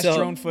badass So-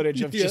 drone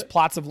footage of just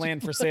plots of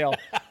land for sale.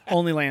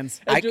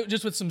 OnlyLands.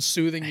 Just with some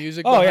soothing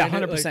music. Oh, yeah,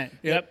 behind it, 100%. Like,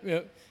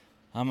 yep.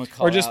 I'm gonna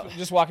call Or just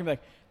out. walking and be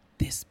like,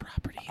 this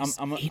property is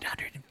I'm a-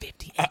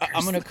 850 acres.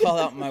 I'm gonna call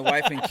out my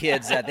wife and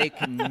kids that they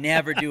can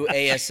never do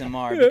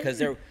ASMR because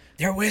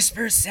their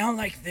whispers sound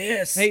like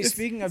this. Hey,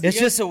 speaking of, it's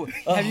you guys-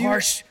 just a have you-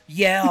 harsh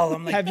yell.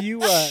 I'm like, have you?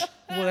 Well,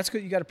 that's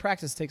good. You got to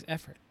practice. It takes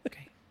effort.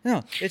 Okay.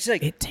 no, it's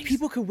like takes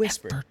people could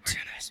whisper. effort.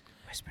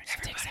 Whisper.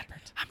 It takes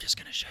effort. I'm just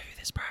gonna show you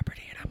this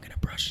property, and I'm gonna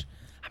brush.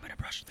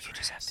 You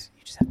just have to.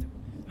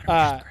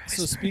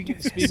 So speaking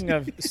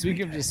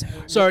of just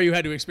Sorry, you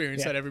had to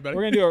experience that, everybody.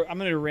 I'm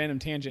gonna do a random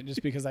tangent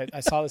just because I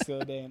saw this the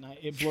other day and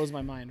it blows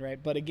my mind,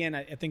 right? But again,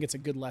 I think it's a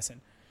good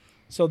lesson.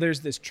 So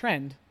there's this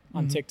trend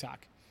on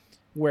TikTok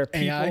where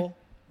people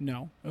AI?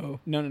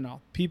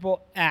 no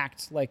people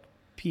act like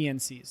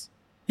PNCs.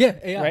 Yeah,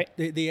 AI. Right?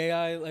 The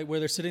AI, like where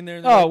they're sitting there.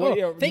 And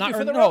thank you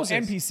for the no,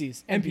 roses.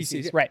 NPCs.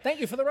 NPCs, Right. Thank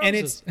you for the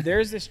roses. And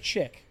there's this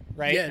chick,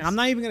 right? Yes. And I'm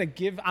not even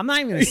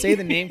gonna say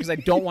the name because I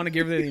don't want to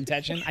give her the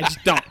attention. I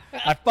just don't.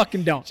 I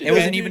fucking don't. It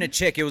wasn't even a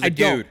chick. It was a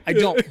dude. I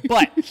don't.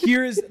 But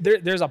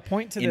there's a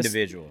point to this.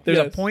 Individual. There's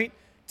a Yes. point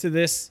to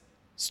this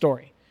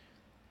story.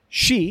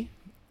 She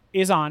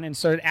is on and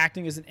started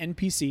acting as an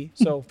NPC.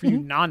 So for you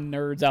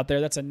non-nerds out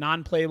there, that's a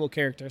non-playable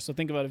character. So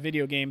think about a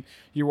video game.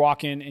 You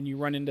walk in and you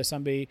run into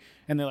somebody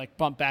and they like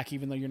bump back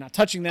even though you're not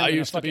touching them. I in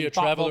used to be fucking a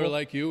thought traveler bubble.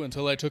 like you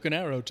until I took an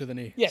arrow to the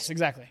knee. Yes,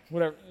 exactly.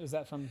 Whatever is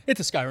that from? It's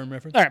a Skyrim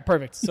reference. All right,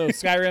 perfect. So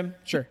Skyrim,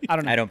 sure. I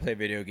don't know. I don't play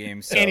video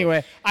games. So.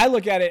 Anyway, I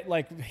look at it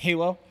like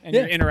Halo, and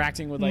Yeah. you're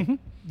interacting with like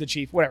the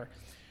chief, whatever.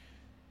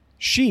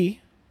 She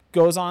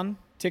goes on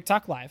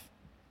TikTok Live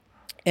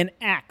and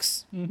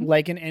acts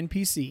like an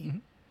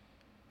NPC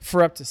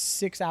for up to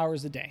 6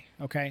 hours a day.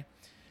 Okay,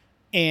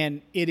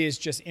 and it is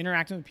just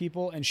interacting with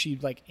people, and she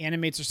like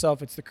animates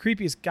herself. It's the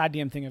creepiest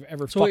goddamn thing I've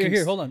ever. So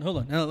here, hold on.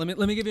 Now let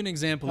me give you an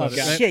example of it.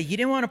 Okay. Right? Shit, you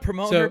didn't want to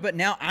promote So- her, but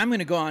now I'm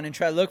gonna go on and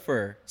try to look for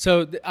her.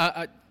 So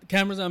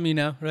camera's on me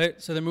now,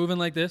 right? So they're moving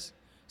like this.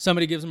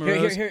 Somebody gives them a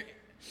rose. Here.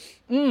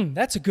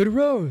 That's a good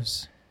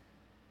rose.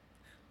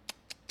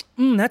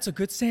 That's a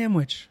good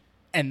sandwich.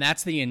 And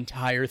that's the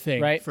entire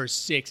thing, Right. for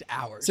 6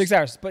 hours. 6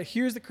 hours. But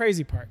here's the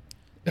crazy part.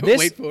 This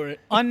Wait for it.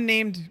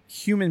 unnamed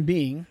human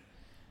being,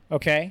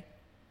 okay,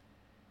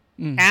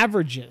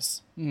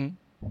 averages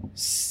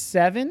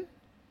 $7,000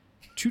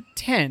 to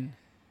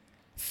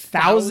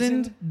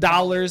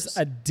 $10,000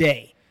 a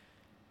day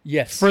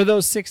Yes. for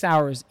those 6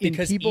 hours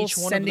because in people each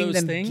one sending of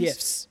those them things,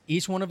 gifts.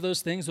 each one of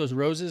those things, those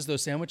roses,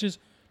 those sandwiches,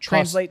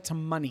 Translate to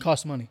money,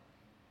 cost money.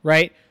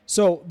 right?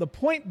 So the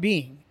point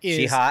being is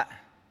She hot.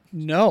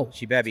 no,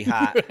 She better be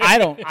hot. I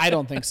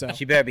don't think so.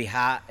 She better be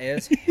hot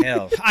as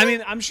hell. I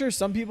mean, I'm sure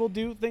some people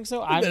do think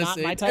so. I'm gonna not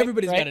say, my type.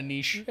 everybody's right? got a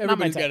niche. Not my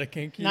Everybody's type. got a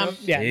kink, you Not- know?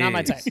 Yeah, not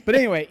my Jeez. type. But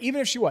anyway, even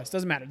if she was,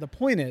 doesn't matter. The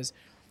point is,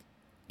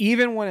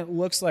 even when it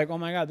looks like, oh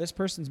my God, this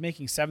person's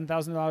making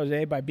 $7,000 a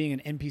day by being an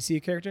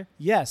NPC character,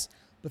 yes.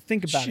 But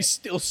think about it. She's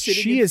still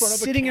sitting She in is front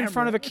of a sitting in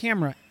front of a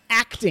camera,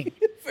 acting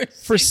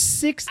for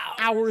 6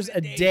 hours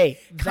a day.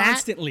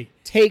 Constantly.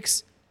 That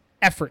takes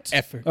effort.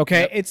 Effort,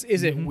 Okay. yep.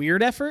 Is it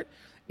weird effort?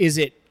 Is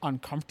it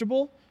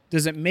uncomfortable?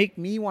 Does it make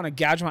me want to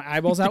gouge my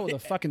eyeballs out with a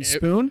fucking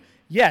spoon?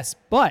 Yes,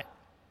 but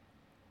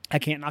I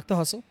can't knock the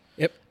hustle.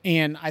 Yep.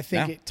 And I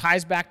think Yeah. it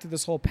ties back to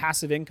this whole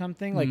passive income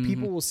thing. Like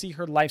people will see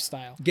her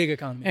lifestyle Gig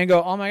economy. and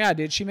go, "Oh my God,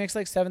 dude, she makes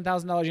like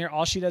 $7,000 a year.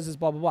 All she does is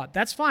blah blah blah."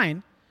 That's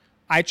fine.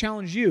 I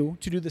challenge you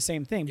to do the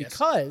same thing Yes.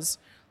 because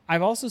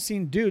I've also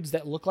seen dudes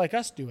that look like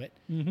us do it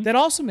that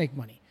also make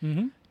money.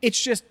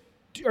 It's just,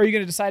 are you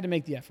going to decide to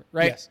make the effort,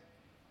 right? Yes.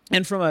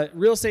 And from a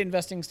real estate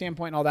investing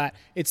standpoint and all that,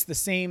 it's the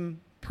same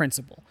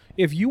principle.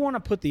 If you want to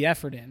put the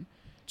effort in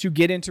to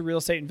get into real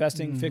estate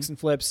investing, fix and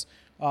flips,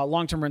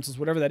 long-term rentals,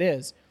 whatever that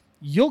is,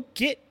 you'll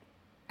get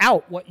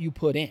out what you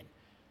put in.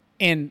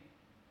 And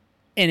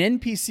an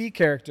NPC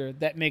character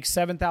that makes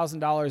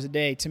 $7,000 a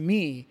day, to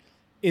me,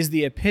 is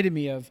the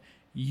epitome of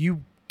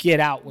you get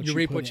out what you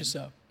reap put what in. you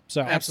sow.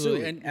 So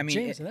Absolutely. And I mean,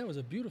 James, that was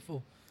a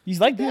beautiful. He's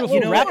like that Beautiful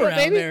little wrap wrap up, around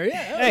baby. there,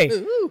 yeah. Hey,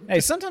 Ooh. hey.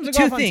 Sometimes I Two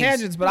go off on things.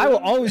 tangents, but I will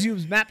always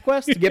use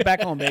MapQuest to get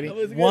back home, baby.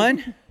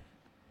 One,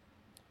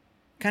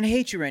 kind of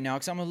hate you right now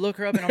because I'm going to look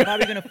her up and I'm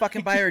probably going to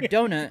fucking buy her a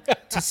donut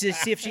to see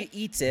if she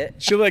eats it.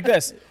 She'll be like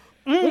this.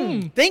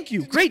 Thank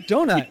you. Great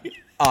donut.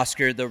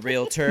 Oscar the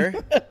realtor.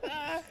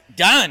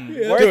 Done.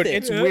 Worth Dude, it.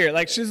 it's weird.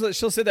 Like she'll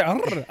sit there.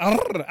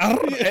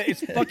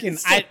 It's fucking.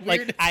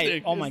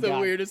 Oh my It's the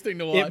god, weirdest thing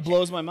to watch. it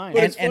blows my mind.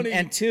 But it's and, funny.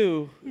 and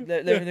two,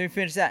 let me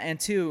finish that. And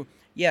two,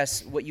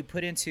 yes, what you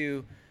put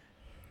into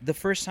the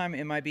first time,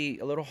 it might be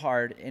a little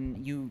hard,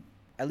 and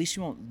at least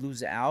you won't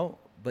lose out,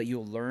 but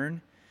you'll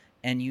learn,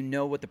 and you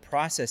know what the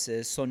process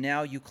is. So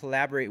now you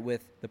collaborate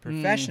with the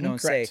professional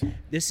and correct. say,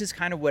 this is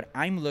kind of what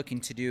I'm looking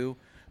to do.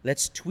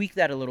 Let's tweak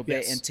that a little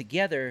bit, Yes. and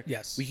together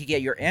Yes. we could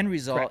get your end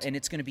result, Correct. and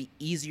it's going to be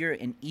easier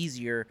and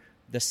easier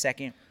the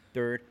second,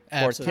 third, fourth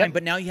Absolutely. time.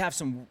 But now you have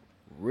some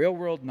real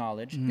world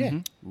knowledge,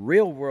 Yeah.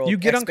 real world You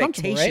get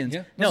uncomfortable, right? expectations.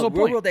 Yeah. That's No, the whole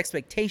real point. world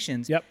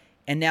expectations. Yep.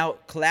 And now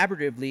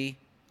collaboratively,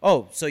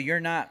 so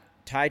you're not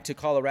tied to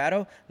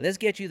Colorado? Let's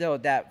get you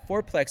that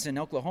fourplex in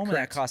Oklahoma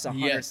Correct. that costs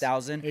Yes.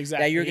 $100,000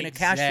 Exactly. that you're going to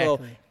cash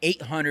flow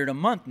Exactly. $800 a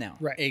month now.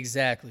 Right.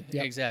 Exactly.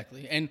 Yep.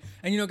 Exactly. And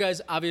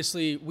guys,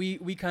 obviously we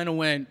kind of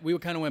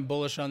went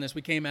bullish on this.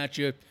 We came at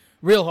you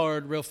real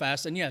hard, real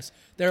fast. And yes,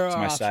 there are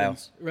my options, style.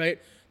 right?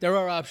 There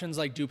are options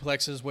like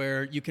duplexes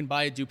where you can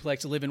buy a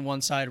duplex, live in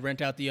one side,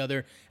 rent out the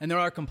other, and there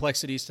are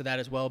complexities to that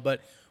as well.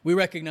 But we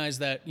recognize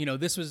that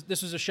this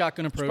was a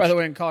shotgun approach. By the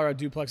way, in Colorado,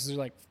 duplexes are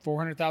like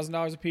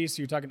 $400,000 a piece.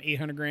 So you're talking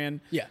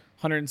 $800,000. Yeah.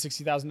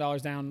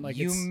 $160,000 down. Like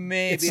You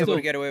may it's be able still-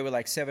 to get away with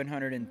like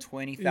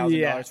 $720,000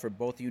 Yeah. for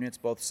both units,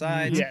 both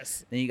sides.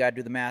 Yes. Then you got to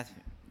do the math,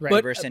 Right.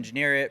 reverse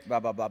engineer it, blah,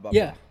 blah, blah, blah.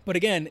 Yeah, blah. but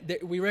again,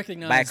 we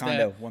recognize Buy a condo,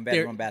 that one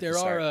bedroom, one bath to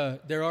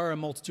start. there are a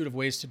multitude of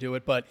ways to do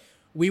it, but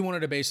we wanted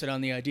to base it on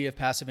the idea of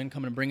passive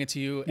income and bring it to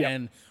you. Yep.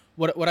 And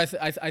what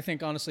I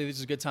think honestly, this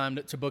is a good time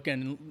to bookend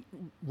and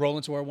roll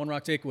into our One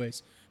Rock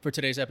takeaways for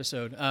today's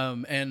episode.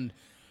 And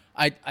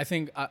I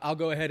think I'll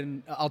go ahead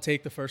and I'll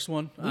take the first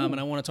one. And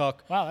I want to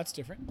talk. wow, that's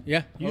different.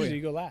 Yeah, Usually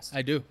you go last.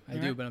 I do,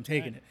 right. but I'm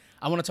taking All it.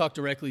 I want to talk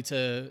directly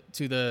to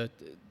the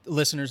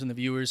listeners and the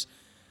viewers.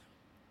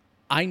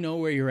 I know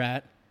where you're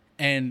at,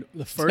 and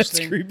the first That's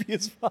thing. creepy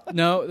as fuck.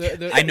 No,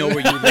 I know where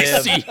you I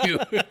live. see you.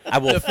 I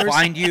will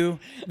find you,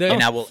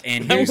 and I will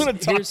end I you. want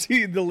to talk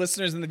to the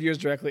listeners and the viewers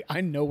directly.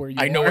 I know where you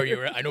are. I know where you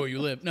are. I know where you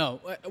live.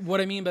 No, what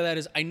I mean by that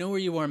is I know where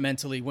you are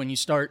mentally when you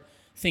start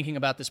thinking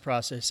about this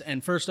process.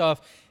 And first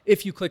off,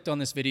 if you clicked on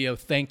this video,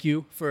 thank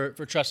you for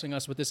trusting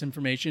us with this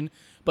information.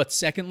 But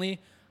secondly,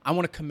 I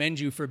want to commend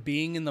you for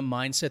being in the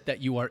mindset that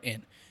you are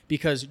in.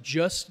 Because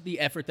just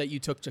the effort that you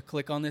took to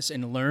click on this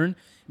and learn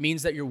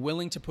means that you're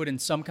willing to put in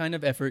some kind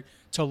of effort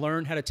to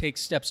learn how to take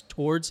steps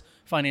towards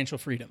financial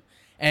freedom.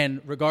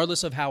 And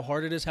regardless of how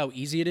hard it is, how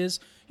easy it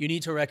is, you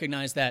need to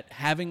recognize that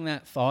having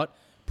that thought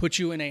puts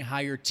you in a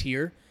higher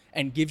tier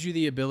and gives you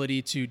the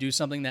ability to do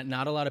something that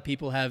not a lot of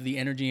people have the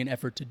energy and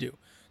effort to do.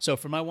 So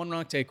for my One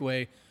Rock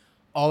takeaway,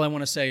 all I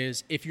want to say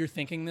is if you're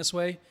thinking this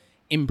way,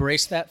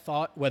 embrace that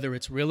thought, whether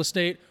it's real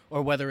estate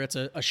or whether it's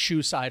a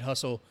shoe side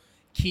hustle.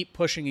 Keep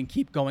pushing and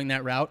keep going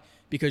that route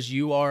because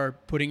you are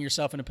putting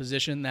yourself in a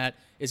position that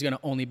is going to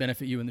only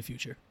benefit you in the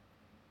future.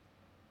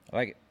 I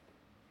like it.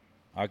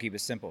 I'll keep it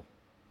simple.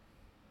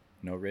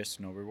 No risk,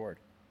 no reward.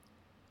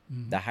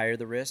 The higher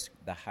the risk,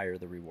 the higher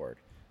the reward.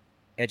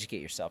 Educate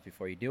yourself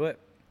before you do it.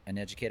 An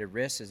educated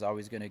risk is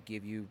always going to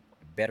give you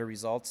better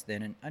results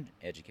than an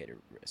uneducated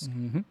risk.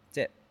 That's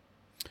it.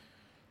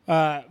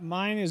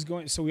 Mine is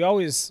going. So we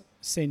always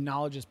say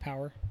knowledge is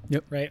power.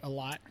 Yep. Right. A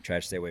lot. Try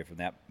to stay away from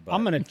that. But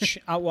I'm gonna.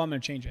 I'm gonna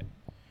change it.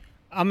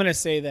 I'm gonna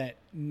say that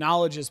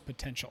knowledge is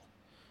potential,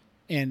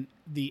 and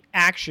the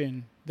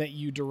action that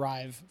you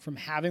derive from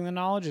having the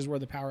knowledge is where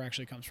the power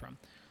actually comes from.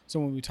 So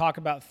when we talk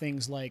about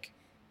things like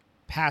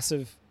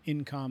passive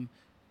income,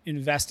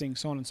 investing,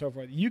 so on and so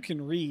forth, you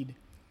can read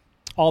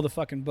all the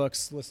fucking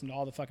books, listen to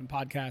all the fucking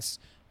podcasts,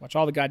 watch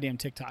all the goddamn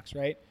TikToks,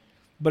 right?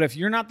 But if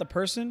you're not the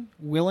person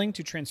willing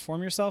to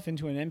transform yourself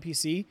into an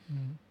NPC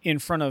in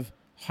front of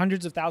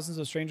hundreds of thousands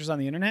of strangers on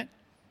the internet,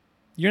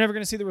 you're never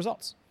going to see the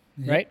results,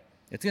 right?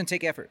 it's going to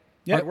take effort,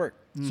 Yeah. hard work.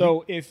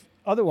 So if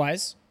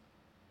otherwise,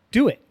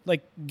 do it.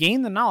 Like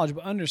gain the knowledge,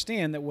 but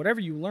understand that whatever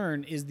you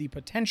learn is the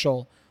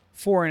potential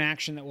for an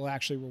action that will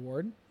actually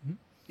reward.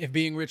 If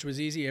being rich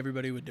was easy,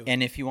 everybody would do it.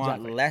 And if you want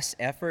Exactly. less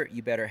effort,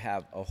 you better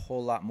have a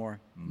whole lot more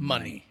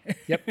money.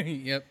 Yep. Yep.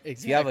 Exactly.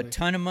 If you have a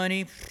ton of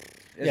money,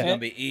 it's going to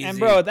be easy. And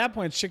bro, at that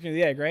point, it's chicken or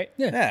the egg, right?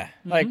 yeah.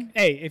 Like,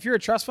 hey, if you're a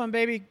trust fund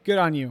baby, good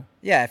on you.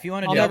 Yeah, if you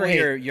want to I'll never double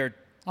hate. your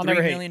I'll $3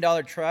 never hate.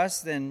 million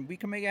trust, then we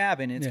can make it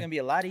happen. It's Yeah. going to be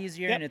a lot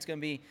easier Yep. and it's going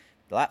to be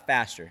a lot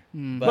faster.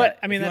 But,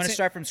 I mean, if you want that's to it.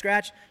 start from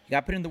scratch, you got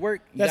to put in the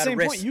work. You That got to same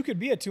risk. point, you could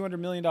be a $200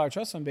 million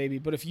trust fund baby,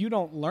 but if you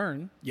don't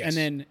learn Yes. and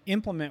then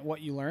implement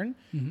what you learn,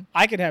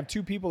 I could have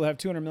two people that have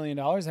 $200 million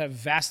have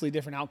vastly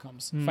different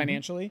outcomes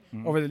financially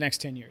over the next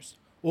 10 years.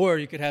 Or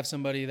you could have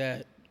somebody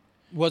that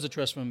was a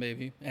trust fund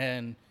baby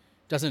and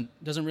doesn't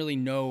really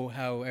know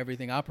how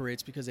everything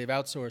operates because they've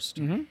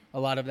outsourced a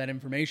lot of that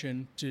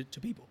information to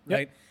people, Yep.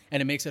 right? And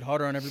it makes it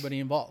harder on everybody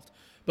involved.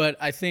 But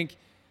I think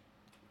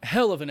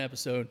hell of an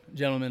episode,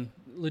 gentlemen.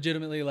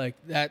 Legitimately, like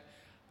that.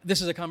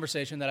 This is a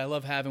conversation that I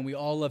love having. We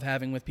all love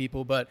having with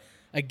people. But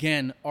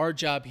again, our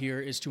job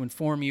here is to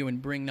inform you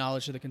and bring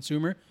knowledge to the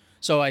consumer.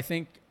 So I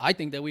think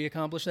that we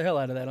accomplished the hell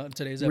out of that on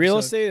today's episode. Real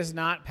estate is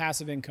not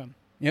passive income.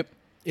 Yep.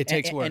 It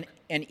takes work.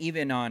 And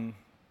even on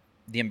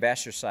the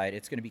investor side,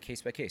 it's going to be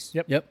case by case.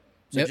 Yep.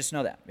 So just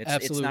know that.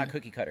 It's not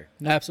cookie cutter.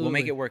 Absolutely.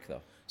 We'll make it work,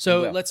 though.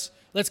 So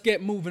let's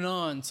get moving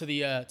on to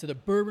the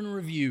bourbon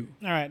review.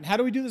 All right. How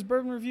do we do this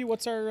bourbon review?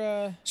 What's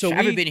our... So I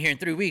haven't been here in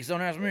 3 weeks.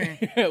 Don't ask me.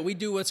 We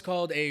do what's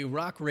called a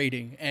rock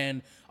rating.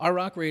 And our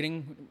rock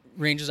rating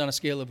ranges on a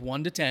scale of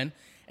 1 to 10.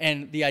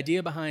 And the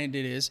idea behind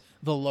it is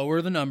the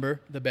lower the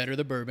number, the better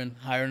the bourbon.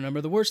 Higher number,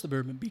 the worse the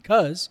bourbon.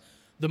 Because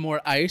the more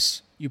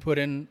ice you put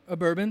in a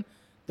bourbon,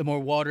 the more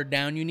watered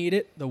down you need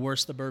it, the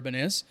worse the bourbon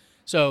is.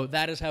 So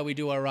that is how we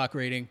do our rock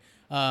rating.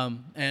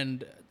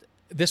 And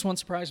this one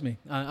surprised me.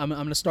 I'm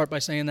going to start by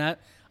saying that.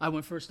 I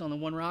went first on the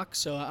one rock,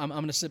 so I'm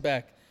going to sit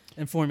back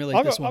and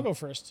formulate this one. I'll go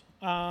first.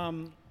 I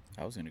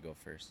was going to go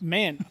first.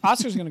 Man,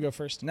 Oscar's going to go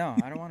first. No,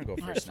 I don't want to go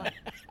first now.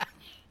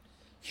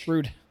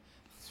 Rude.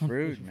 It's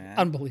rude, man.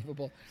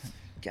 Unbelievable.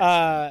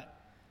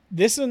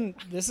 This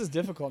is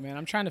difficult, man.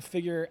 I'm trying to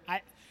figure...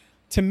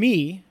 To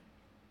me...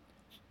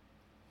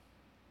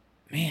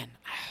 Man...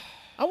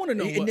 I want to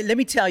know Let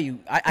me tell you,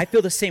 I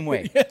feel the same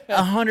way.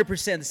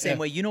 100% the same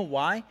way. You know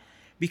why?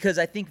 Because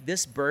I think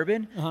this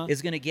bourbon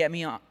is going to get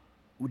me on,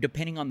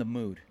 depending on the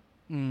mood.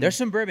 There's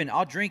some bourbon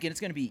I'll drink and it's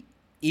going to be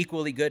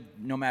equally good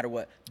no matter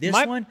what. This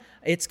one,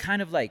 it's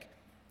kind of like,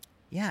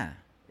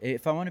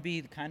 if I want to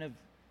be kind of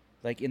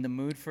like in the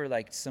mood for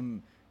like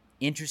some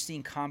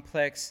interesting,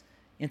 complex,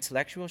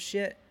 intellectual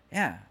shit,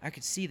 I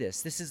could see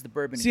this. This is the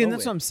bourbon. See, and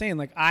that's what I'm saying.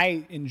 Like,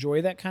 I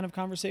enjoy that kind of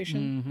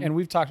conversation, and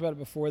we've talked about it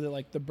before. That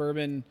like the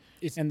bourbon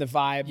and the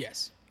vibe.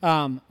 Yes.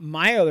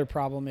 My other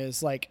problem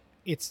is like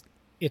it's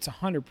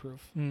 100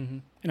 proof,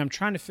 and I'm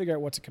trying to figure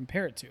out what to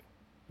compare it to.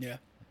 Yeah.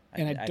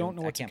 And I don't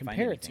know what to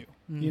compare it to.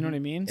 You know what I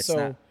mean? It's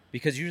not,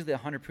 because usually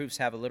 100 proofs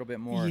have a little bit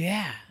more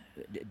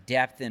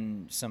depth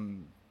and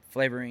some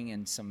flavoring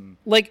and some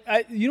like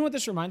you know what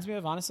this reminds me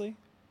of, honestly,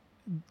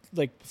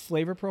 like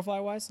flavor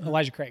profile wise,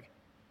 Elijah Craig.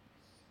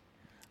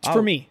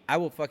 For me, I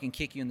will fucking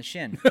kick you in the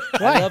shin.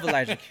 I love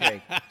Elijah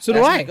Craig. So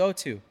That's do I. my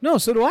go-to. No,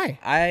 so do I.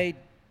 I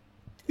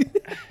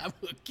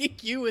will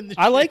kick you in the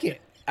I like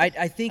it.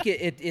 I think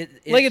it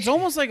like it's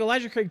almost like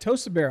Elijah Craig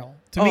Toasted Barrel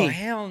to me. Oh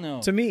hell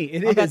no! To me,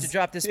 I'm about to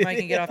drop this mic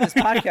and get off this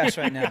podcast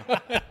right now.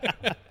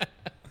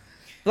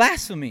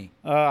 Blasphemy!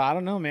 I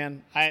don't know,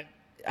 man.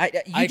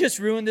 You just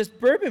ruined this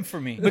bourbon for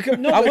me. Because,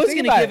 I was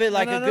going to give it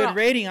like a good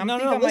rating. I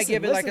might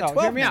give it like a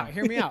 12.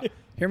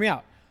 Hear me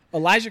out.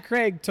 Elijah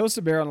Craig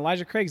Toasted Barrel and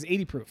Elijah Craig is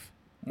 80 proof,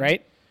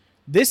 right?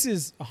 This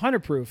is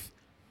 100 proof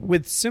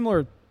with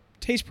similar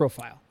taste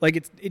profile. Like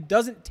it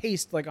doesn't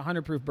taste like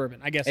 100 proof bourbon.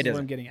 I guess is what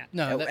I'm getting at.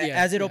 No,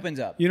 as it opens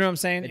up. You know what I'm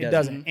saying? It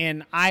doesn't.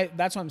 And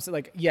that's why I'm saying,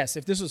 like, yes,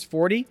 if this was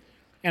 40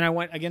 and I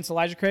went against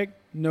Elijah Craig,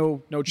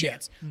 no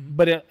chance. Yeah.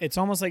 But it's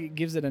almost like it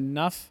gives it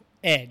enough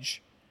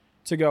edge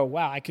to go,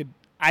 wow, I could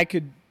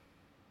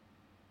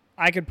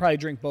probably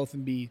drink both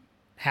and be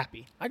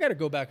happy. I got to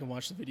go back and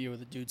watch the video of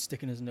the dude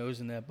sticking his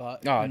nose in that glass.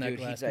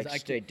 He's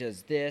like, he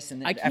does this,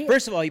 and then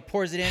first of all, he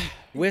pours it in,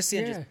 whisks it,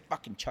 and just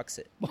fucking chucks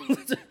it.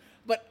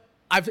 But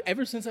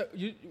ever since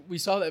we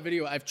saw that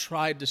video, I've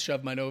tried to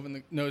shove my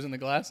nose in the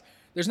glass.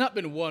 There's not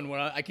been one where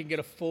I can get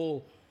a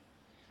full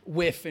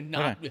whiff and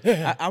not.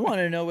 I want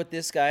to know what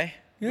this guy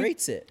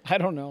rates it. I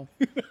don't know.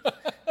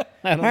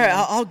 All right,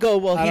 I'll go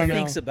while he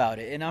thinks about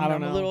it, and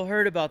I'm a little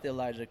hurt about the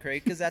Elijah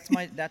Craig because that's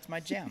my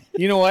jam.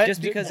 You know what?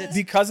 Just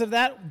because of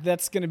that,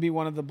 that's going to be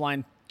one of the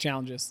blind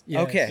challenges.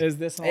 Yes. Okay. Is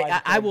this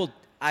Elijah Craig?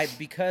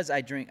 Because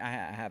I drink. I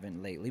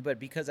haven't lately, but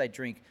because I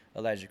drink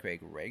Elijah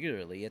Craig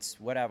regularly, it's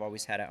what I've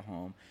always had at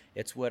home.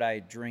 It's what I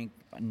drink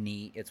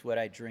neat. It's what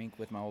I drink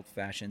with my old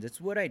fashions. It's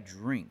what I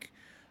drink.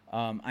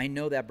 I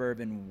know that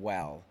bourbon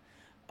well.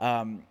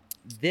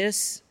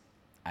 This,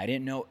 I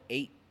didn't know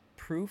 8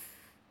 proof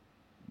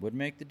would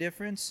make the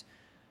difference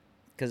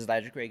because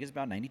Elijah Craig is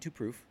about 92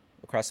 proof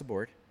across the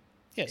board.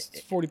 Yes,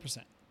 it's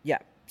 40%. Yeah,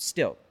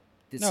 still.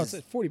 It's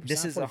 40%.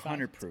 This is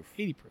 100 proof.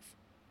 80 proof.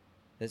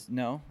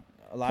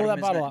 A lot Pull of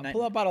that bottle out.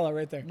 Pull that bottle out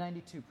right there.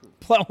 92 proof.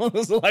 Pull out one of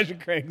those Elijah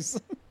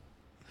Craigs.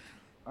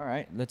 All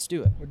right, let's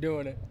do it. We're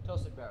doing it.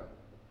 Toasted barrel.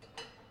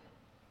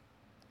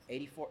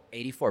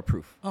 84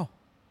 proof. Oh,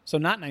 so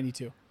not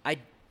 92. I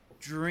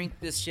drink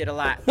this shit a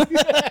lot.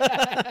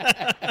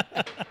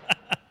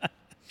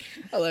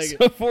 I like so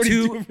it.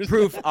 2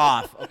 proof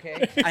off,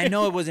 okay? I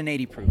know it was an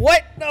 80 proof.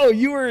 What? No,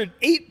 you were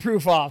 8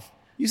 proof off.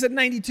 You said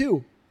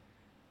 92.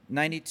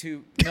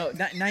 92. No,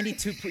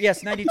 92.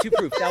 Yes, 92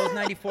 proof. That was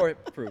 94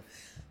 proof.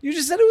 You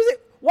just said it was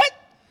what?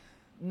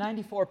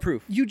 94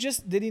 proof.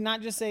 Did he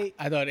not just say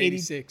I thought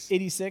 86.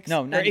 86?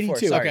 No, 94.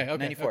 82. Sorry. Okay.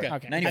 94.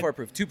 Okay. 94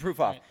 proof. 2 proof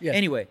off. Yeah.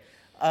 Anyway.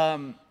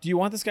 Do you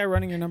want this guy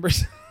running your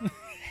numbers?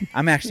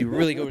 I'm actually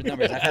really good with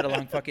numbers. I've had a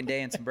long fucking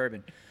day and some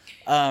bourbon.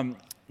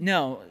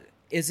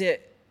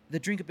 The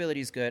drinkability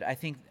is good. I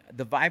think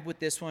the vibe with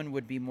this one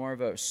would be more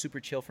of a super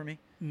chill for me.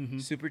 Mm-hmm.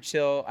 Super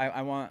chill.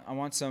 I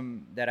want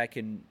some that I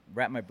can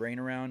wrap my brain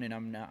around, and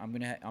I'm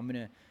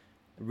gonna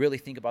really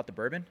think about the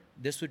bourbon.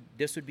 This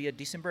would be a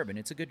decent bourbon.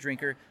 It's a good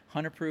drinker,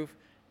 100 proof.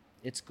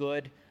 It's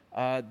good.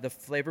 The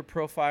flavor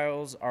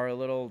profiles are a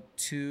little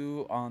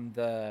too on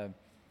the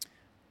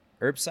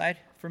herb side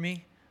for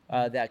me.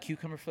 That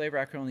cucumber flavor,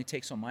 I can only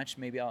take so much.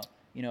 Maybe I'll,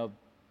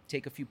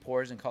 take a few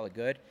pours and call it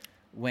good.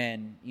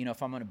 When,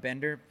 if I'm on a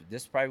bender,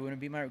 this probably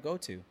wouldn't be my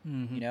go-to,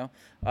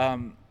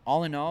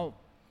 all in all,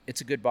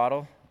 it's a good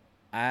bottle.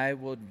 I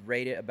would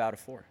rate it about a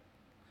 4.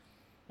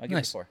 I'll give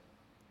it a 4.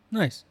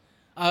 Nice.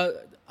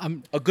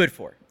 I'm a good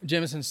 4.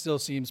 Jameson still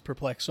seems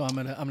perplexed, so I'm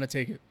gonna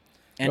take it.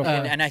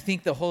 And I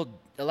think the whole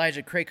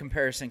Elijah Craig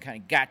comparison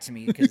kind of got to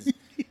me because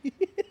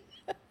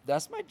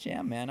that's my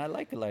jam, man. I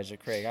like Elijah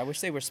Craig. I wish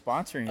they were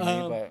sponsoring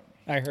me, but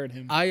I heard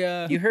him.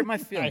 You hurt my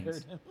feelings. I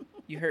heard him.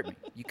 You hurt me.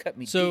 You cut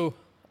me. So. Deep.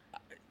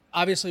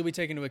 Obviously, we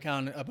take into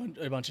account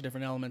a bunch of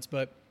different elements,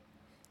 but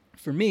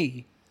for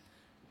me,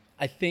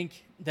 I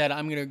think that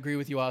I'm going to agree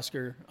with you,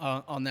 Oscar,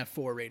 on that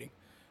 4 rating,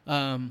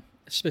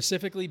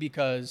 specifically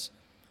because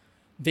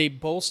they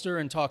bolster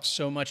and talk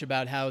so much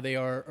about how they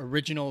are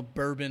original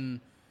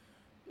bourbon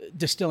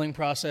distilling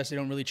process. They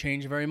don't really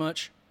change very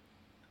much.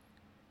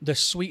 The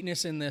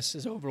sweetness in this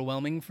is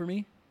overwhelming for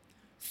me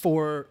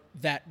for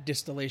that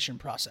distillation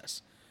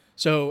process.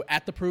 So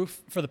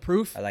for the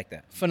proof, I like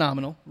that.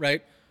 Phenomenal,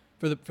 right?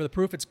 For the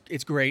proof,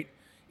 it's great.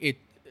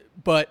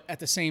 But at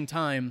the same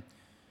time,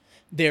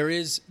 there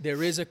is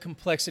a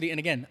complexity. And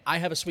again, I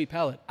have a sweet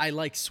palate. I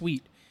like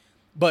sweet,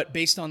 but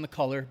based on the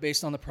color,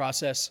 based on the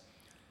process,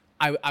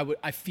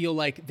 I feel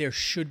like there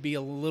should be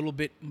a little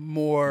bit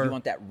more. You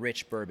want that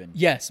rich bourbon?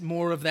 Yes,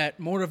 more of that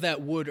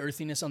wood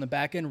earthiness on the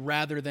back end,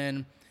 rather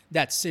than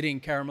that sitting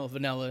caramel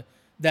vanilla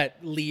that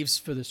leaves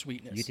for the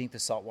sweetness. You think the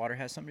salt water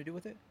has something to do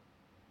with it?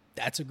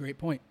 That's a great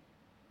point.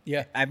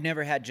 Yeah. I've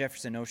never had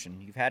Jefferson Ocean.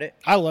 You've had it?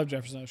 I love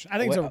Jefferson Ocean. I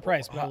think it's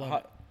overpriced, but I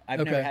love it.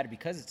 I've never had it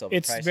because it's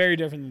overpriced. It's very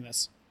different than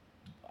this.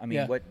 I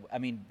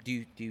mean,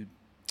 do you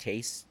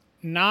taste?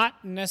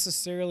 Not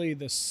necessarily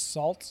the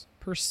salt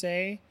per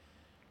se.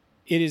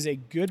 It is a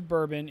good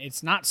bourbon.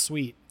 It's not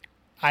sweet.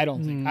 I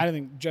don't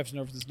think Jefferson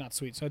Ocean is not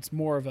sweet. So it's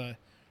more of a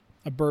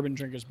bourbon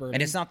drinker's bourbon.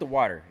 And it's not the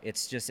water.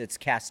 It's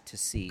cast to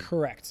sea.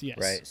 Correct. Yes.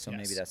 Right. So yes.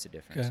 maybe that's the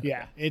difference. Okay.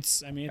 Yeah. I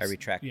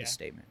retract the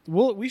statement.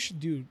 We should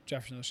do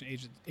Jefferson Ocean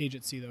Age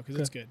at Sea though, because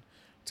it's good.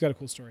 It's got a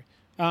cool story.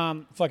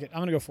 Fuck it. I'm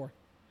gonna go 4.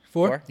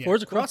 4? Yeah.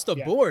 4's across the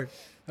board.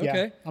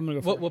 Okay. Yeah, I'm gonna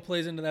go 4. What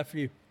plays into that for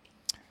you?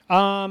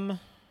 I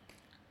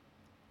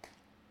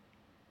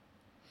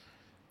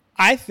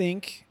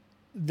think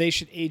they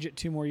should age it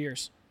 2 more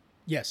years.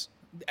 Yes.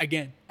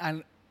 Again,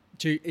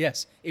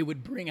 yes, it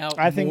would bring out.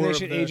 I think they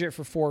should age it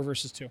for 4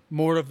 versus 2.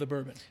 More of the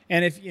bourbon.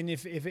 And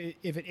if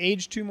it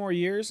aged 2 more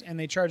years and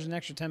they charge an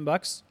extra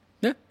 $10,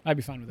 yeah, I'd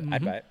be fine with it.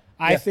 I'd buy it.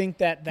 I think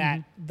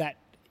that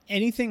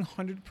anything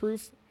 100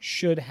 proof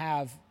should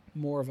have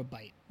more of a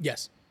bite.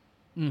 Yes.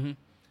 Mm-hmm.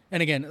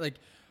 And again,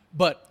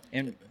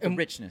 and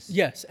richness.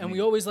 Yes, and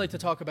we always like to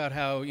talk about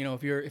how,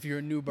 if you're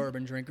a new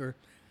bourbon drinker,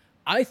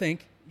 I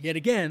think yet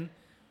again,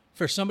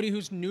 for somebody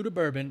who's new to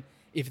bourbon,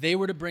 if they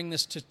were to bring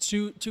this to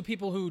two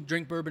people who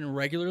drink bourbon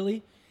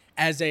regularly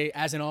as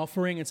an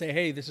offering and say,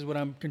 hey, this is what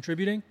I'm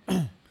contributing,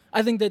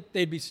 I think that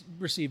they'd be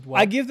received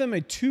well. I give them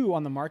a 2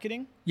 on the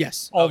marketing.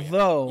 Yes.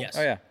 Although,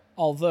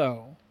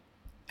 Although,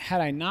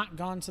 had I not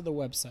gone to the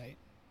website,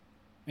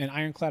 and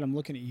Ironclad, I'm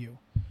looking at you.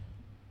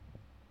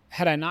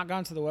 Had I not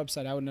gone to the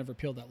website, I would never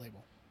peel that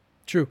label.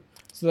 True.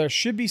 So there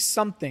should be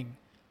something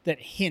that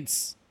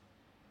hints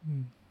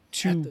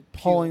to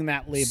pulling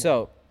that label.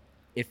 So,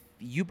 if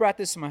you brought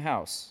this to my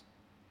house,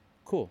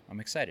 cool, I'm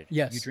excited.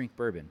 Yes. You drink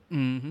bourbon.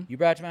 Mm-hmm. You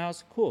brought it to my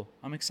house, cool,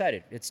 I'm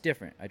excited. It's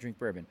different. I drink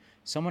bourbon.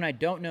 Someone I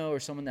don't know or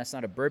someone that's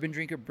not a bourbon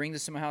drinker bring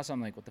this to my house,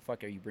 I'm like, what the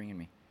fuck are you bringing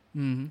me?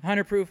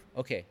 100 proof?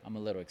 Okay, I'm a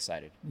little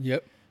excited.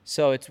 Yep.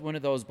 So it's one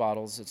of those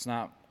bottles. It's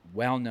not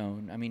well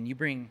known. I mean, you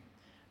bring,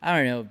 I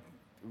don't know,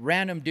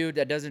 random dude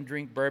that doesn't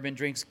drink bourbon,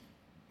 drinks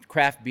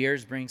craft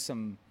beers, brings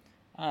some,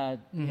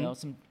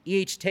 some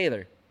E.H.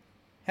 Taylor.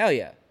 Hell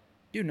yeah.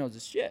 Dude knows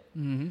his shit.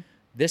 Mm-hmm.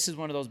 This is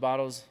one of those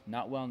bottles,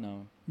 not well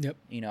known. Yep.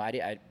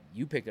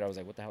 You picked it. I was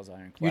like, what the hell is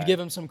Ironclad? You'd give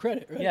him some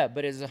credit, right? Yeah,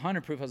 but it's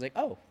 100 proof. I was like,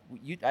 oh,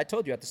 I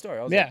told you at the store.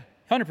 I was Yeah. like,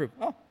 100 proof.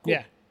 Oh, cool.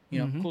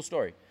 Yeah. Cool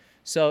story.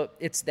 So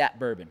it's that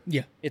bourbon.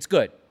 Yeah. It's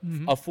good.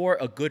 A 4,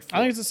 a good 4.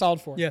 I think it's a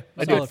solid 4. Yeah.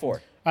 a good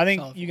 4. I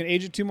think you can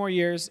age it 2 more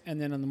years, and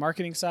then on the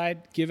marketing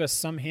side, give us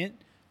some hint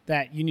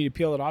that you need to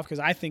peel it off, because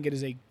I think it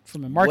is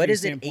from a marketing What is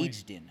standpoint. it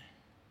aged in?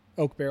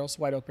 Oak barrels,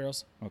 white oak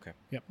barrels. Okay.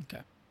 Yep.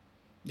 Okay.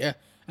 Yeah.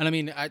 And I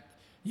mean,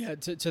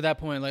 to that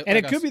point, And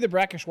it could be the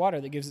brackish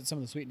water that gives it some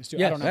of the sweetness too.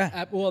 Yeah. I don't know.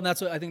 Yeah. Well, and I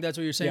think that's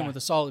what you're saying Yeah. with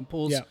the salt. It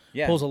pulls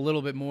Yeah. pulls a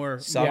little bit more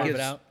Salt of gives,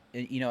 it out.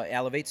 it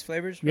elevates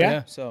flavors. Right?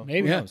 Yeah. So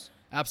Maybe. who Yeah. knows?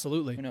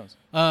 Absolutely. Who knows?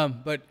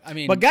 But I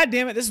mean, But God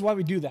damn it, this is why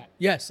we do that.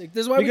 yes, this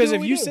is why Because we do if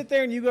what you we do. sit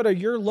there and you go to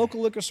your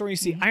local liquor store and you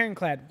see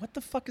Ironclad, what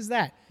the fuck is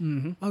that?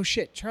 Mm-hmm. Oh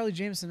shit, Charlie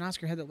Jameson and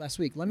Oscar had that last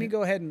week. Let me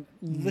go ahead and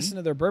listen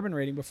to their bourbon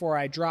rating before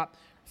I drop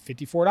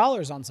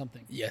 $54 on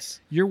something. Yes,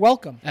 You're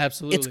welcome.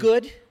 absolutely. It's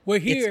good. We're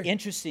here. It's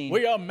interesting.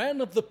 We are men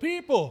of the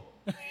people.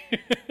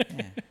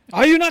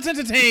 Are you not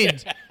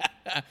entertained?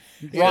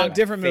 Wrong,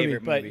 different movie,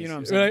 Favorite but movies. you know what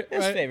I'm saying. Right,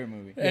 His right. favorite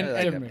movie. And, Yeah, I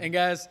like and, that movie. and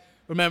guys,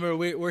 remember,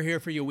 we're here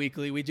for you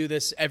weekly. We do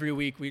this every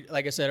week. We,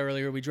 like I said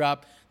earlier, we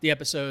drop the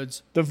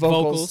episodes, The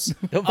vocals.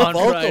 The on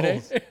vocals.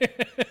 Friday.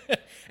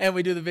 and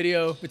we do the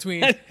video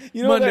between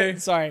You know Monday.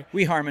 Sorry.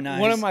 We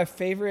harmonize. One of my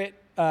favorite.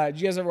 Did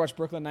you guys ever watch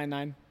Brooklyn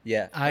Nine-Nine?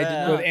 Yeah. I did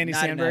not. With Andy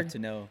not Samberg? enough to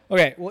know.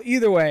 Okay. Well,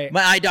 either way.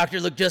 My eye doctor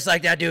looked just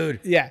like that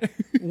dude. Yeah.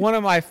 One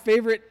of my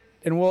favorite,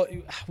 and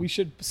we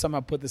should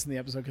somehow put this in the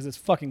episode because it's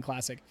fucking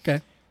classic.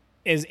 Okay.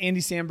 Is Andy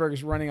Samberg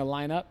is running a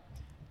lineup,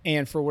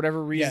 and for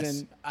whatever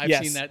reason, I've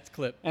seen that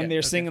clip. and Yeah, they're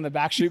okay. singing the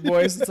Backstreet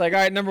Boys. It's like, all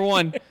right, number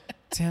 1,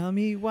 tell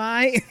me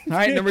why. All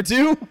right, number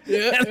 2, and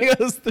it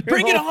goes through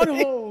Bring it the whole on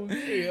thing. home.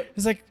 Yeah.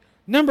 It's like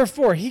number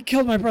 4, he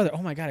killed my brother.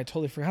 Oh my god, I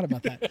totally forgot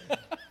about that.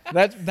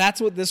 That's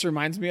what this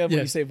reminds me of when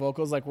Yeah. you say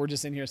vocals. Like we're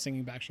just in here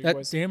singing Backstreet That's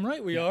Boys. damn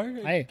right we are.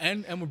 Hey.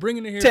 And we're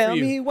bringing it here Tell for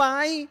you. me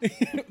why.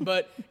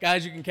 But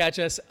guys, you can catch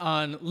us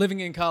on Living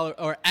in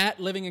Colorado or at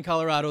Living in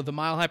Colorado, the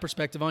Mile High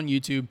Perspective on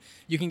YouTube.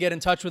 You can get in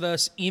touch with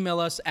us, email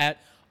us at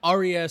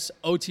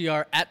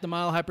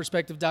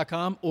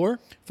resotr@themilehighperspective.com or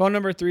Phone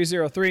number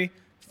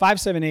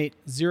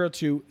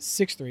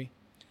 303-578-0263.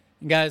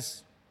 and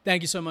guys,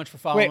 thank you so much for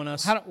Wait, following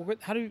us.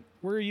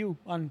 where are you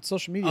on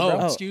social media, Oh,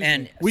 bro? excuse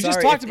and me. We just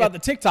sorry, talked if- about the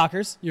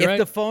TikTokers. You're if right.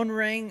 the phone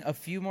rang a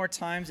few more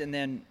times and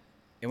then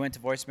it went to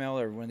voicemail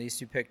or one of these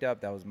two picked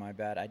up, that was my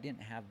bad. I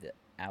didn't have the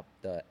app.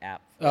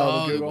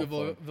 Oh, the the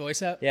Google.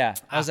 voice app? Yeah,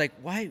 I was like,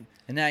 why?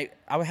 And then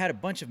I had a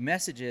bunch of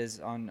messages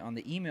on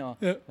the email.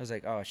 Yeah. I was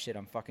like, oh shit,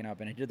 I'm fucking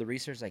up. And I did the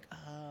research, like,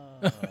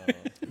 oh,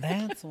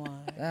 That's why.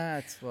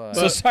 that's what.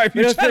 So sorry if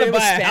you're trying to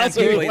buy a house.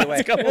 Either over way, the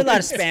last couple a lot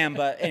of weeks. spam,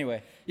 but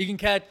anyway. You can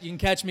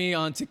catch me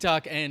on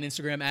TikTok and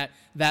Instagram at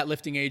That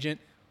Lifting Agent.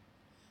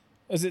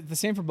 Is it the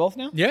same for both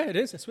now? Yeah, it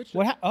is. I switched it.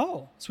 What?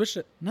 Switched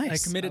it. I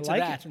Nice. committed I to like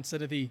that it.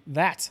 instead of the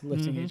That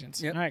lifting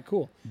agents. Yep. All right,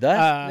 cool.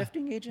 The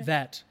lifting agent?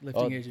 that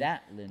lifting Oh, agent.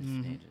 that lifting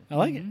agent. I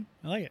like it.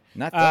 I like it.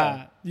 Not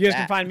You guys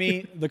can that. find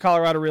me, the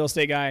Colorado real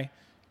estate guy,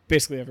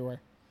 basically everywhere.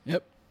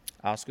 Yep.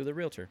 Oscar the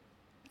realtor.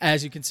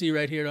 As you can see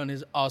right here on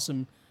his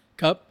awesome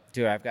cup.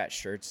 Dude, I've got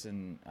shirts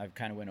and I've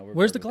kind of went over.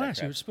 Where's the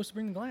glass? You were supposed to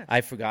bring the glass.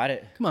 I forgot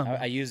it. Come on, I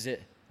man. used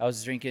it. I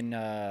was drinking.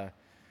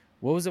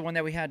 What was the one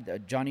that we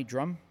had? Johnny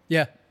Drum.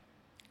 Yeah.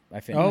 I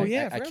finished. Oh,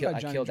 yeah, I I forgot killed. about I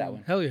Johnny killed that Drum.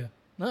 one. Hell yeah.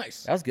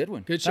 Nice. That was a good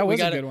one. Good shit. That We was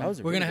a got good it. one. That was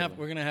a We're really gonna good have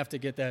we're gonna have to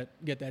get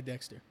that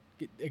Dexter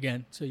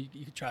again, so you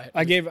can try it.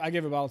 I gave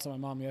a bottle to my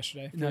mom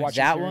yesterday. For Nice.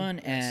 watching That Fury. one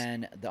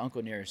and the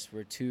Uncle Nearest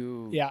were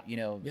two. Yeah. You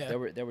know, Yeah.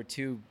 there were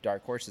two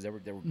dark horses. They were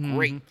Mhm.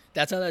 great.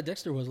 That's how that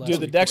Dexter was last Dude,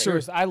 the week. Dexter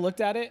was, I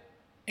looked at it,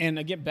 and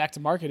again, back to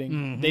marketing,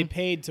 Mm-hmm. they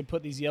paid to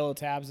put these yellow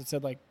tabs that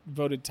said, like,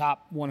 voted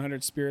top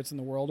 100 spirits in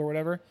the world or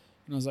whatever.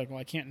 And I was like, well,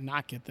 I can't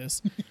not get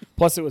this.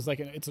 Plus, it was like,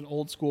 it's an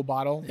old school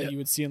bottle that Yep. you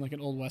would see in like an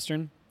old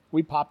Western.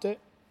 We popped it.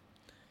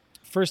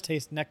 First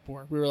taste, neck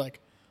pour. We were like,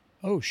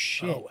 oh,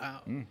 shit. Oh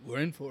wow, we're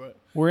in for it.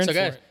 We're in so for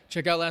guys, it.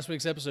 check out last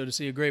week's episode to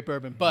see a great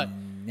bourbon. But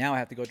Now I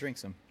have to go drink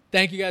some.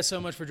 thank you guys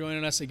so much for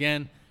joining us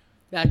again.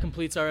 That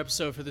completes our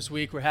episode for this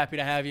week. We're happy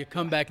to have you.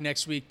 Come back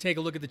next week. Take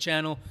a look at the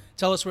channel.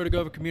 Tell us where to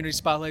go for community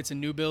spotlights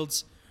and new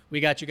builds. We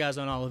got you guys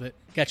on all of it.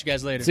 Catch you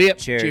guys later. See ya.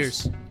 Cheers.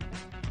 Cheers.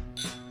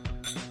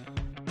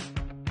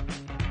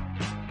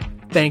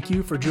 Thank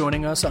you for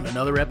joining us on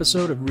another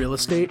episode of Real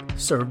Estate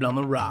Served on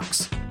the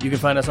Rocks. You can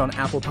find us on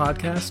Apple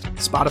Podcast,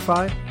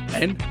 Spotify,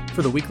 and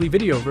for the weekly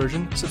video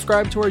version,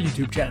 subscribe to our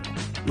YouTube channel,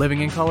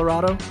 Living in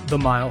Colorado, The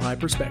Mile High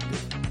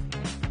Perspective.